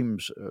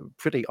seems a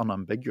pretty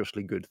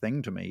unambiguously good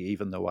thing to me,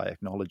 even though I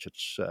acknowledge it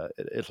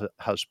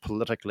has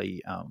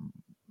politically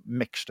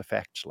mixed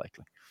effects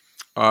likely.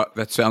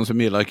 That sounds to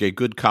me like a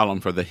good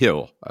column for The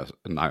Hill,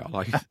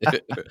 Niall.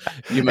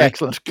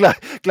 Excellent.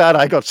 Glad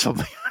I got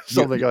something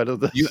out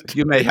of this.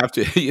 You may have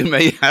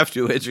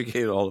to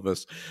educate all of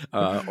us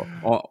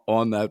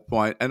on that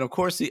point. And of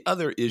course, the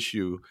other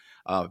issue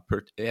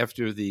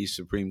after the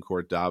Supreme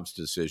Court Dobbs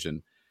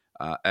decision,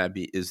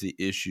 Abby, is the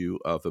issue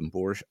of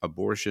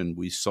abortion.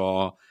 We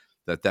saw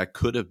that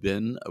could have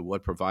been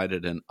what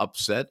provided an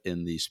upset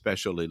in the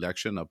special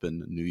election up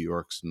in New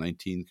York's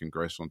 19th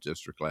congressional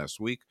district last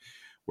week,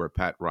 where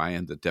Pat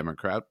Ryan, the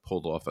Democrat,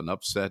 pulled off an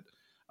upset,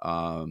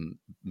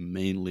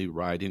 mainly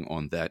riding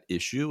on that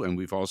issue. And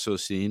we've also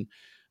seen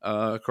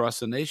across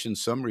the nation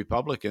some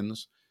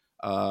Republicans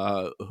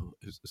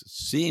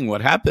seeing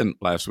what happened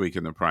last week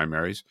in the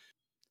primaries,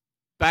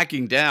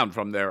 backing down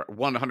from their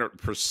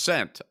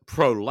 100%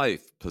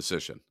 pro-life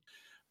position.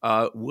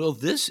 Will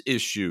this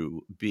issue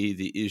be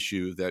the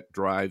issue that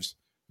drives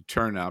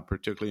turnout,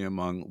 particularly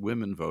among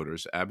women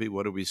voters? Abby,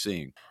 what are we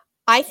seeing?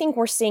 I think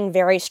we're seeing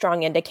very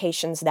strong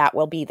indications that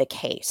will be the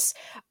case.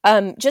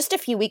 Just a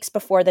few weeks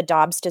before the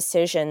Dobbs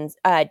decision,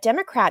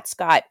 Democrats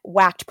got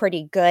whacked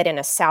pretty good in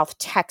a South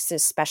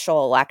Texas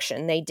special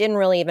election. They didn't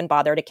really even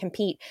bother to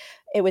compete.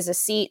 It was a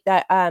seat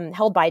that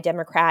held by a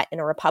Democrat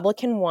and a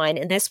Republican won,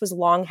 and this was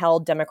long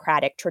held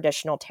Democratic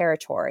traditional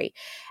territory.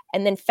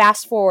 And then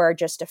fast forward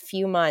just a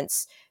few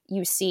months,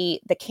 you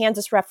see the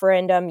Kansas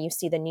referendum, you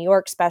see the New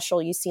York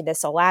special, you see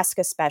this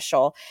Alaska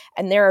special,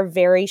 and there are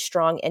very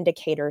strong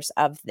indicators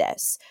of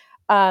this.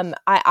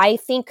 I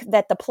think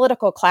that the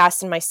political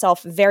class, and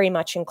myself very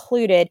much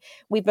included,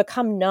 we've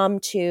become numb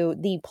to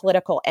the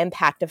political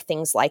impact of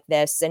things like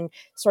this and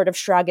sort of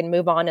shrug and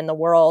move on in the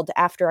world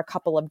after a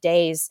couple of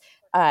days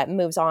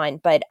moves on.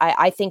 But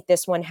I think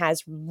this one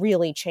has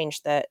really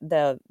changed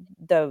the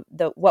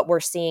what we're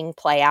seeing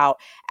play out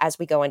as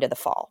we go into the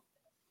fall.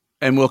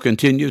 And will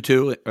continue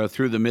to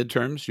through the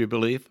midterms, you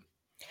believe?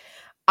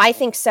 I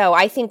think so.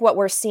 I think what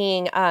we're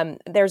seeing,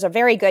 there's a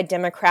very good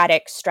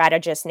Democratic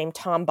strategist named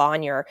Tom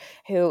Bonnier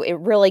who it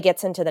really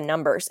gets into the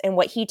numbers. And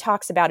what he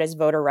talks about is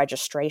voter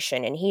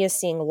registration. And he is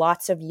seeing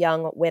lots of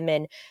young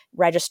women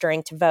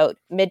registering to vote.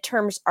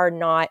 Midterms are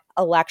not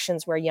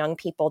elections where young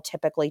people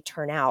typically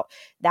turn out.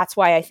 That's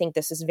why I think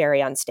this is very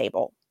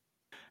unstable.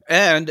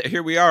 And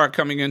here we are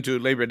coming into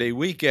Labor Day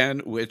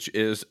weekend, which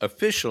is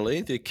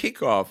officially the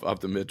kickoff of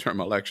the midterm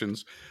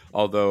elections,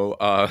 although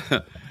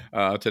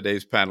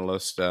today's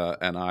panelists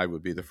and I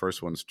would be the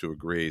first ones to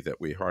agree that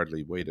we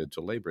hardly waited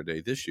till Labor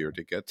Day this year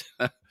to get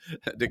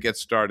to get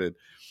started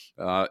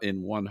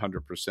in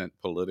 100%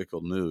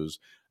 political news.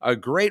 A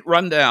great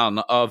rundown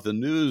of the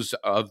news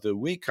of the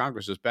week.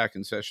 Congress is back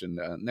in session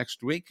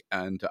next week,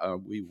 and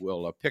we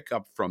will pick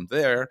up from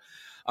there.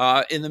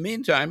 In the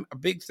meantime, a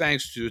big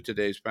thanks to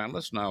today's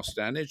panelists, Niall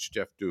Stanage,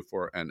 Jeff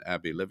Dufour, and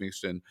Abby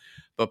Livingston.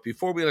 But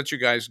before we let you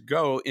guys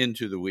go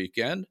into the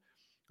weekend,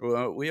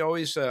 we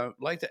always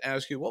like to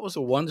ask you, what was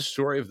the one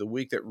story of the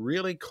week that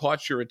really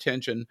caught your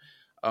attention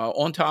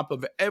on top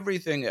of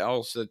everything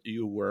else that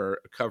you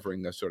were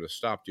covering that sort of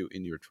stopped you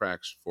in your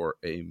tracks for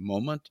a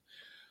moment?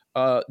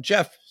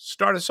 Jeff,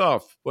 start us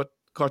off. What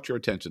caught your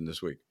attention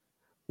this week?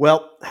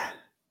 Well,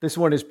 this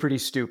one is pretty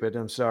stupid.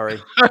 I'm sorry.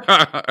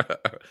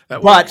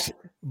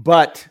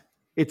 But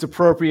it's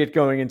appropriate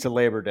going into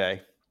Labor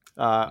Day,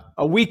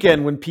 a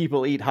weekend when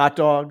people eat hot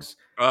dogs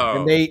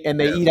and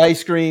they eat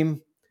ice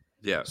cream.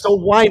 Yes. So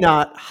why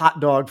not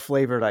hot dog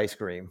flavored ice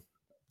cream?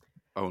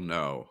 Oh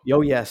no. Oh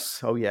yes.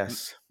 Oh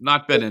yes.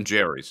 Not Ben and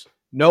Jerry's.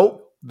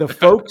 Nope. The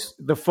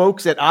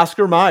folks at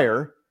Oscar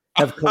Mayer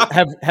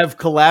have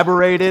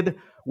collaborated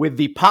with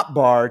the Pop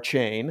Bar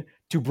chain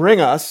to bring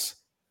us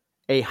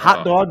a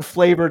hot dog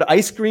flavored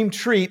ice cream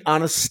treat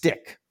on a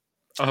stick.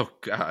 Oh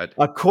God.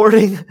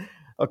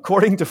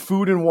 According to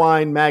Food and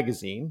Wine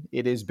magazine,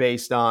 it is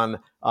based on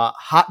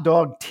hot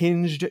dog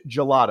tinged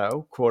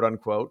gelato, quote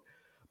unquote,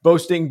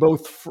 boasting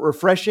both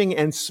refreshing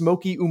and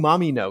smoky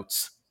umami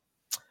notes.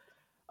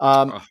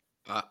 And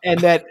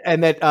that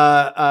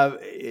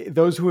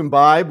those who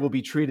imbibe will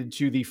be treated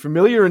to the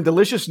familiar and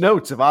delicious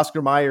notes of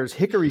Oscar Mayer's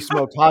hickory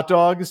smoked hot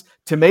dogs,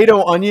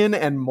 tomato, onion,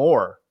 and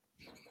more.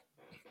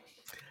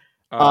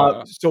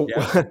 Yes.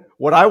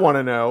 What I want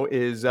to know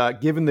is,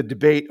 given the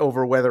debate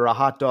over whether a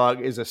hot dog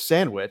is a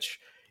sandwich,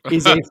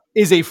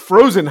 is a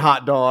frozen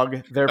hot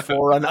dog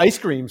therefore an ice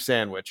cream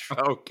sandwich?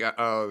 Oh God!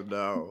 Oh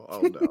no!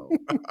 Oh no!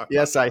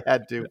 Yes, I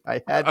had to.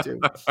 I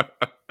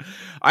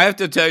have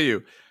to tell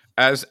you,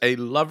 as a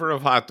lover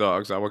of hot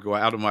dogs, I will go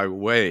out of my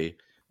way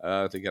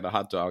to get a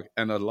hot dog,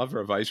 and a lover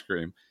of ice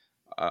cream.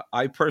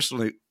 I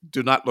personally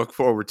do not look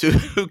forward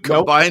to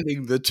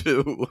combining the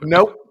two.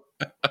 Nope.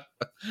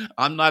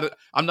 I'm not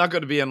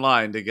going to be in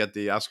line to get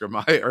the Oscar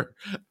Mayer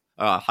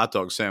hot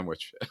dog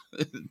sandwich.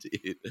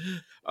 Indeed.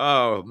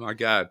 Oh my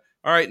God!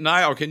 All right,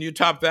 Niall, can you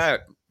top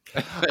that?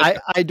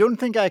 I don't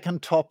think I can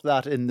top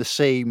that in the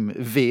same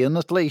vein,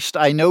 at least.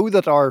 I know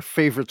that our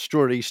favorite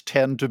stories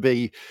tend to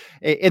be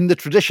in the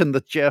tradition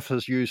that Jeff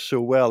has used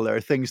so well. There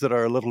are things that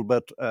are a little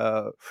bit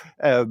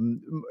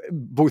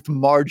both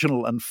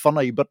marginal and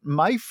funny. But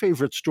my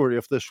favorite story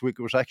of this week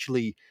was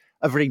actually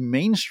a very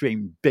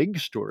mainstream, big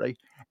story.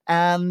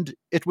 And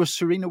it was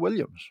Serena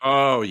Williams.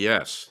 Oh,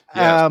 yes.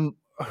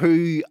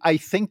 Who I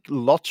think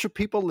lots of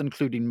people,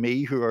 including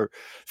me, who are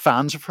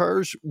fans of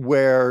hers,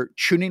 were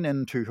tuning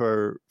into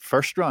her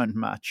first round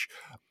match,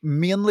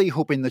 mainly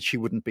hoping that she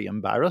wouldn't be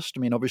embarrassed.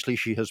 I mean, obviously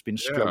she has been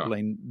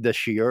struggling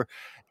this year,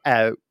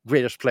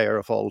 greatest player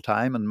of all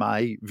time, in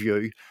my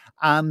view.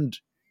 And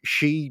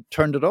she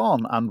turned it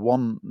on and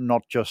won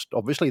not just,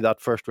 obviously,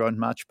 that first round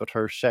match, but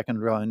her second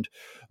round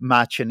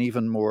match in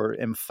even more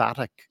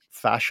emphatic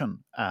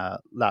fashion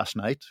last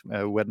night,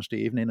 Wednesday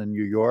evening in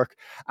New York.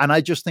 And I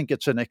just think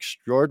it's an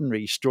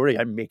extraordinary story.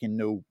 I'm making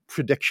no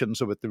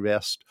predictions about the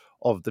rest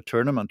of the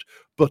tournament,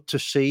 but to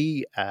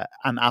see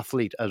an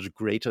athlete as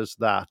great as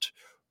that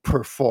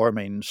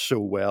performing so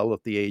well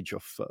at the age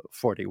of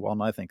 41,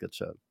 I think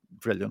it's a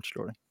brilliant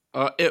story.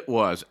 It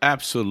was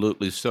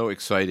absolutely so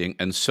exciting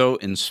and so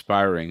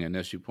inspiring. And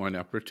as you point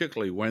out,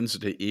 particularly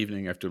Wednesday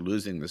evening after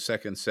losing the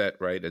second set,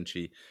 right? And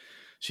she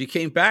she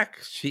came back.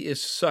 She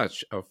is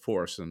such a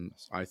force, and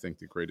I think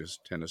the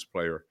greatest tennis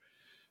player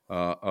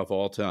of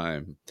all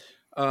time.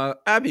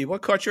 Abby,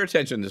 what caught your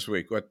attention this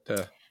week? What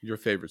your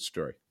favorite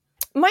story?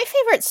 My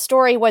favorite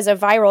story was a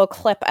viral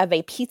clip of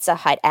a Pizza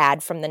Hut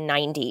ad from the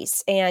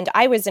 90s. And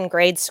I was in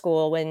grade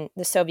school when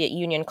the Soviet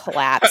Union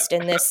collapsed.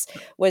 And this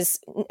was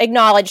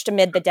acknowledged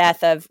amid the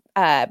death of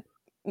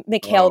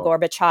Mikhail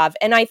Gorbachev.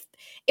 And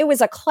it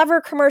was a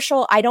clever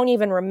commercial. I don't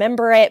even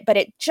remember it, but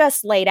it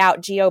just laid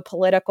out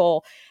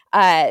geopolitical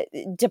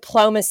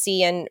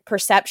diplomacy and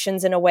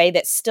perceptions in a way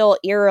that still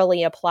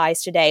eerily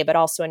applies today, but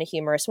also in a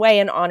humorous way,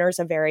 and honors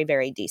a very,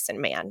 very decent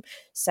man.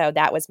 So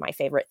that was my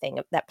favorite thing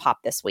that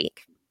popped this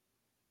week.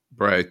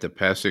 Right, the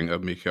passing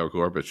of Mikhail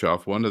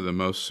Gorbachev, one of the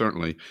most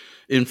certainly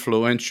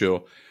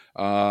influential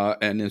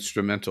and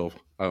instrumental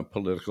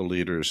political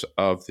leaders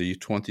of the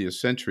 20th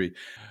century.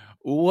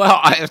 Well,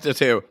 I have to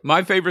tell you,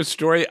 my favorite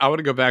story, I want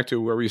to go back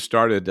to where we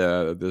started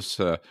this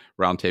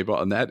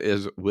roundtable, and that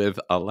is with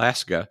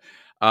Alaska.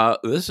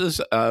 This is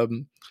a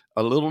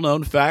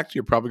little-known fact.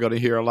 You're probably going to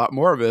hear a lot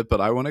more of it, but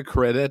I want to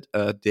credit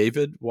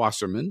David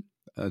Wasserman,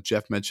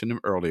 Jeff mentioned him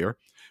earlier,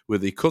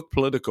 with the Cook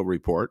Political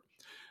Report,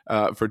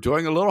 for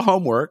doing a little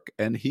homework,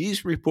 and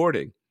he's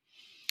reporting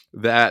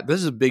that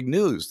this is big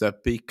news,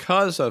 that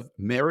because of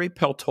Mary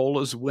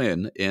Peltola's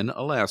win in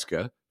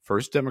Alaska,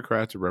 first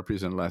Democrat to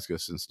represent Alaska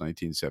since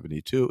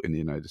 1972 in the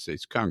United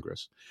States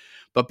Congress,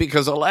 but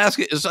because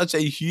Alaska is such a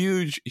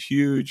huge,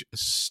 huge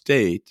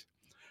state,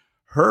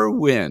 her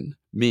win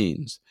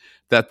means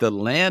that the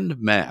land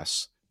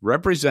mass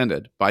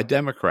represented by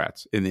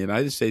Democrats in the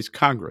United States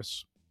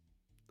Congress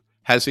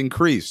has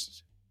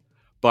increased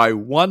by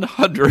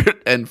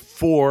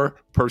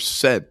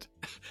 104%.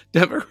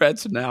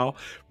 Democrats now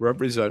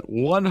represent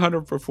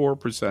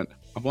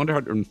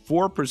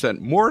 104%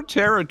 more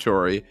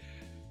territory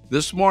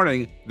this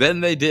morning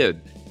than they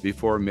did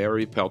before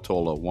Mary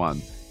Peltola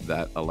won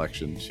that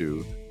election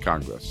to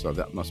Congress. So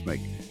that must make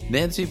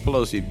Nancy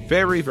Pelosi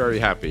very, very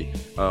happy,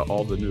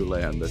 all the new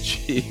land that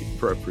she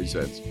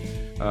represents.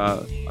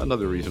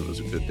 Another reason it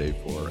was a good day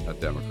for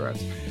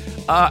Democrats.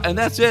 And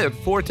that's it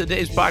for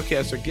today's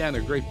podcast. Again,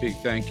 a great big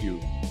thank you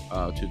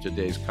to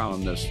today's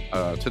panelists,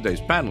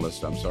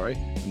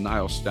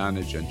 Niall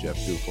Stanage and Jeff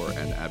Dufour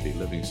and Abby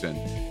Livingston.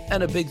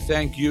 And a big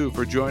thank you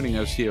for joining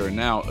us here.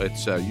 Now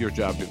it's your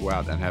job to go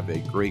out and have a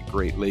great,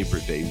 great Labor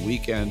Day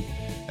weekend.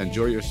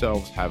 Enjoy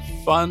yourselves, have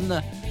fun,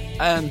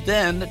 and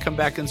then come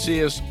back and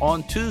see us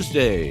on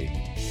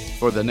Tuesday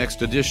for the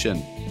next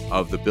edition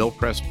of the Bill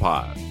Press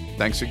Pod.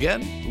 Thanks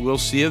again. We'll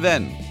see you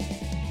then.